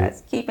happy Keeping it for you cute.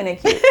 guys. Keeping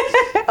it cute.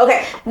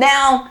 Okay,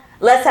 now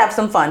let's have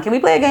some fun. Can we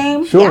play a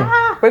game? Sure.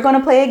 Yeah. We're going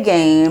to play a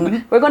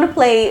game. We're going to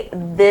play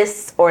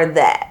this or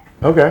that.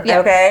 Okay. Yeah.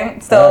 Okay,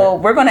 so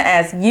we're going to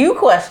ask you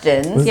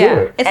questions. Let's do Yeah.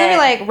 it. It's gonna be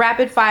And- like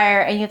rapid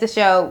fire and you have to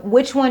show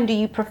which one do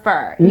you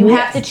prefer. You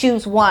have to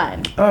choose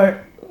one. All right.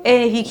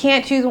 And if you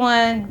can't choose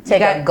one,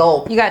 Take you a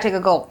gulp. You gotta take a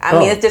gulp. I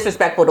mean, Oh. it's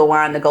disrespectful to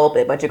whine to gulp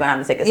it, but you're going to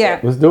have to take a Yeah.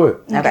 sip. Let's do it.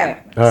 Okay.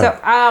 All right. So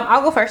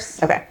I'll go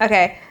first. Okay.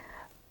 Okay.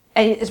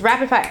 And it's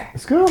rapid fire.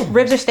 Let's go.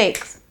 Ribs or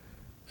steaks?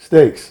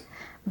 Steaks.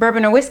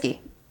 Bourbon or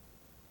whiskey?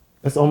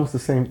 That's almost the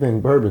same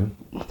thing. Bourbon.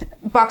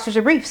 Boxers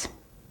or briefs?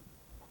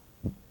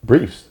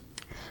 Briefs.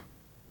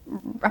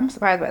 I'm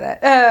surprised by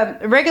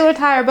that. Regular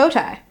tie or bow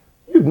tie?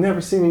 You've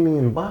never seen me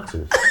in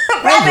boxers.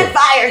 Rapid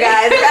fire,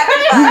 guys. Rapid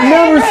You've fire.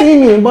 never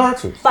seen me in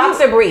boxers.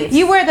 Boxer briefs.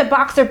 You wear the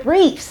boxer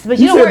briefs, but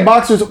you, You don't said wear.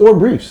 boxers or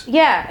briefs.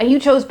 Yeah, and you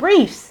chose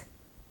briefs.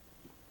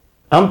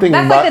 I'm thinking.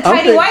 That's like the I'm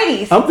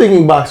tighty-whities. I'm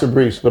thinking boxer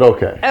briefs, but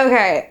okay.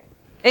 Okay.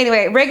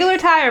 Anyway, regular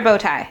tie or bow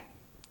tie?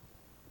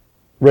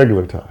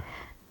 Regular tie.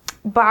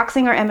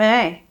 Boxing or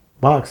MMA?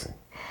 Boxing.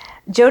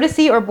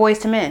 Jodeci or Boys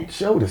to Men?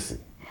 Show to see.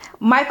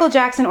 Michael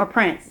Jackson or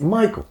Prince?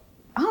 Michael.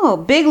 Oh,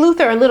 Big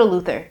Luther or Little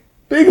Luther?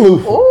 Big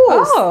Luther. Ooh.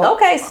 Oh.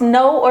 Okay.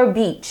 Snow or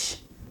beach?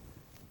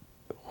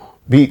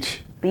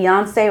 Beach.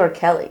 Beyonce or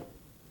Kelly?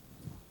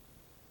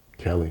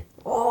 Kelly.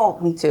 Oh,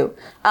 me too.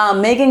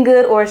 Megan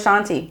Good or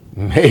Ashanti?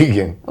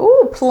 Megan.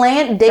 Ooh,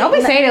 plant date. Don't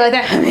be saying it like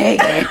that.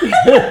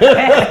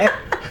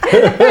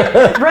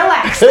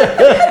 Relax.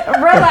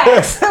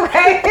 Relax.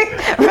 Okay?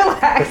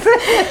 Relax.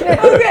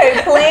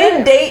 Okay,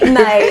 plan date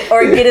night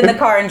or get in the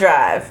car and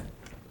drive?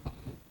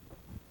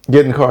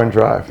 Get in the car and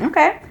drive.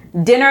 Okay.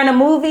 Dinner and a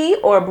movie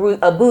or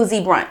a boozy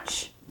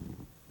brunch?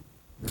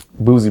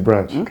 Boozy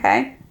brunch.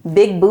 Okay.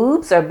 Big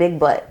boobs or big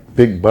butt?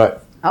 Big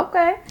butt.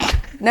 Okay.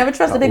 Never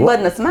trust a big butt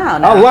and a smile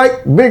now. I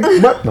like big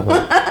butt. No,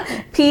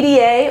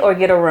 PDA or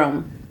get a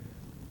room?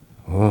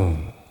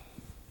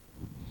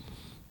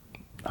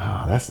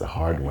 that's the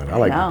hard one. I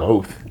like know.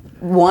 both.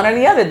 One or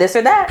the other, this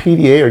or that.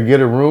 PDA or get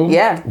a room.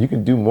 Yeah. You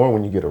can do more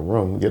when you get a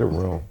room. Get a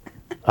room.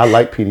 I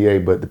like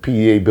PDA, but the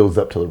PDA builds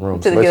up to the room.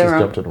 To So the let's get a just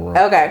room. jump to the room.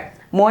 Okay.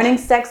 Morning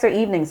sex or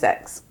evening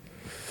sex?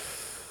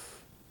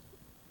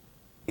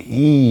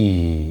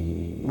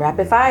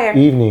 Rapid fire.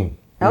 Evening.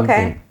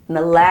 Okay. Evening. And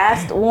the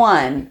last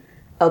one,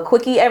 a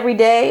quickie every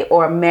day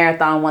or a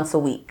marathon once a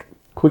week?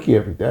 Quickie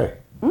every day.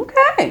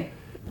 Okay.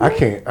 I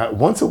can't.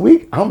 Once a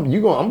week, I'm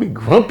be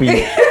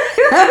grumpy.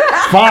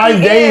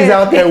 5 days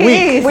out that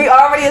week. We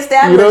already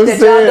established You know what that I'm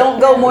y'all saying? don't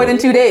go more than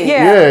 2 days.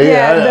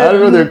 Yeah. I'd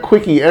rather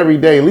quickie every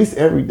day. At least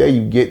every day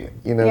you get it.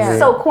 You know what I mean?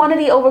 So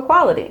quantity over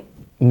quality.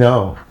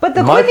 No. But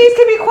the quickies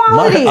can be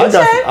quality.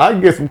 I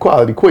can get some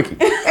quality quickie.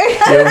 You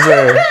know what I'm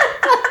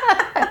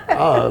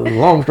saying?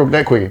 Long stroke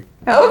that quickie.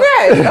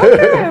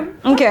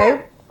 Okay.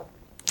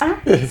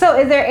 Okay. So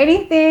is there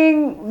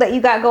anything that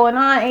you got going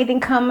on, anything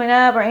coming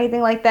up or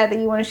anything like that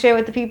you want to share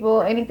with the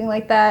people, anything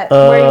like that?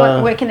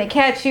 Where can they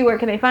catch you? Where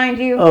can they find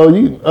you? Oh,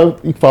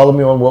 you follow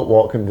me on What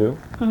Walt Can Do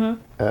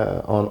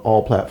on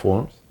all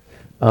platforms.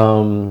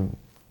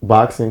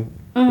 Boxing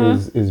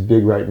is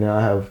big right now.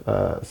 I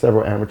have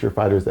several amateur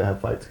fighters that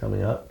have fights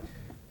coming up.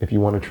 If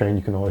you want to train,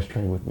 you can always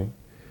train with me.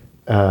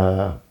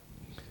 I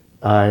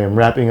am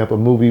wrapping up a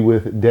movie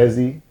with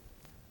Desi,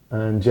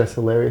 and Jess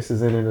Hilarious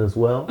is in it as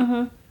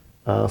well.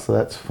 So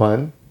that's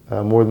fun.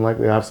 More than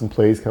likely, I have some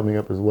plays coming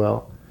up as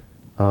well.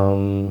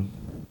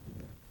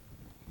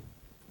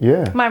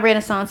 Yeah. My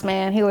Renaissance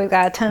man, he always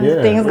got tons Yeah,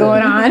 of things yeah.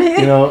 going on.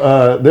 You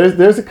know,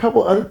 there's a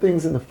couple other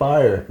things in the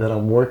fire that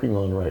I'm working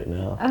on right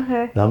now.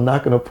 Okay. That I'm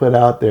not going to put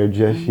out there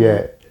just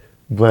yet,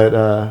 but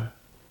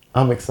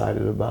I'm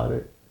excited about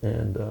it,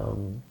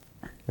 and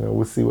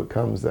we'll see what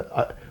comes.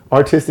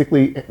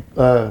 Artistically,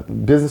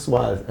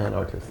 business-wise, and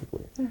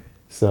artistically.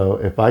 So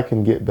if I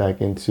can get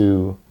back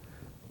into,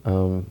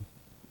 being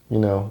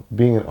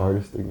an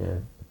artist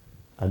again,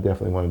 I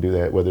definitely want to do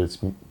that. Whether it's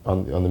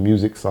on the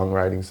music,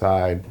 songwriting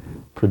side,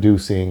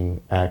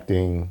 producing,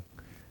 acting,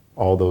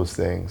 all those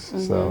things.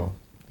 So,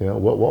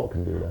 what Walt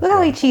can do. That's Look how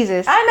all. he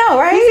cheeses. I know,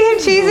 right? You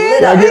see him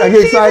cheesing? Yeah, I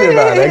get excited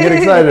about it. I get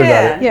excited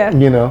about it.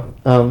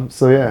 Yeah.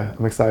 So yeah,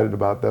 I'm excited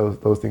about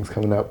those things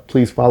coming up.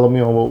 Please follow me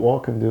on What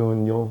Walt Can Do,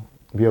 and you'll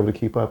be able to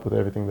keep up with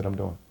everything that I'm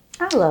doing.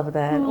 I love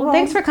that. Well,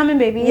 thanks for coming,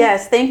 baby.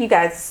 Yes, thank you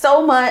guys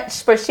so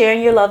much for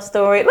sharing your love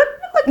story. Look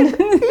at it.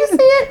 Do you see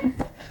it?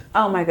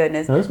 Oh my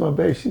goodness. Now, this is my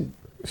babe.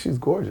 She's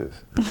gorgeous.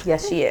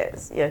 Yes, she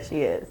is. Yes,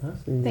 she is.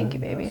 Thank you,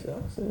 baby.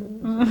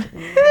 And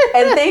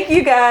thank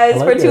you guys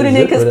for tuning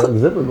in because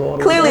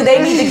clearly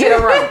they need to get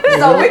a room.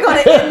 So we're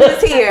going to end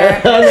this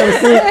here.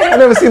 I've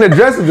never seen a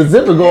dress with the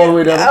zipper go all the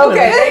way down.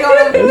 Okay, they're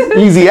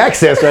gonna, Easy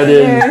access right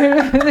there.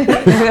 on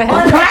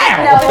that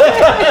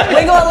note,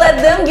 we're going to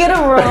let them get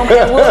a room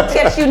and we'll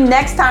catch you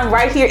next time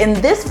right here in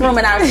this room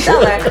in our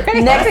cellar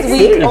next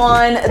week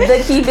on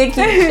the Keep It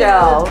Cute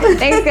Show.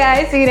 Thanks,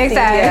 guys. See you next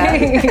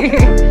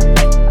See ya. time.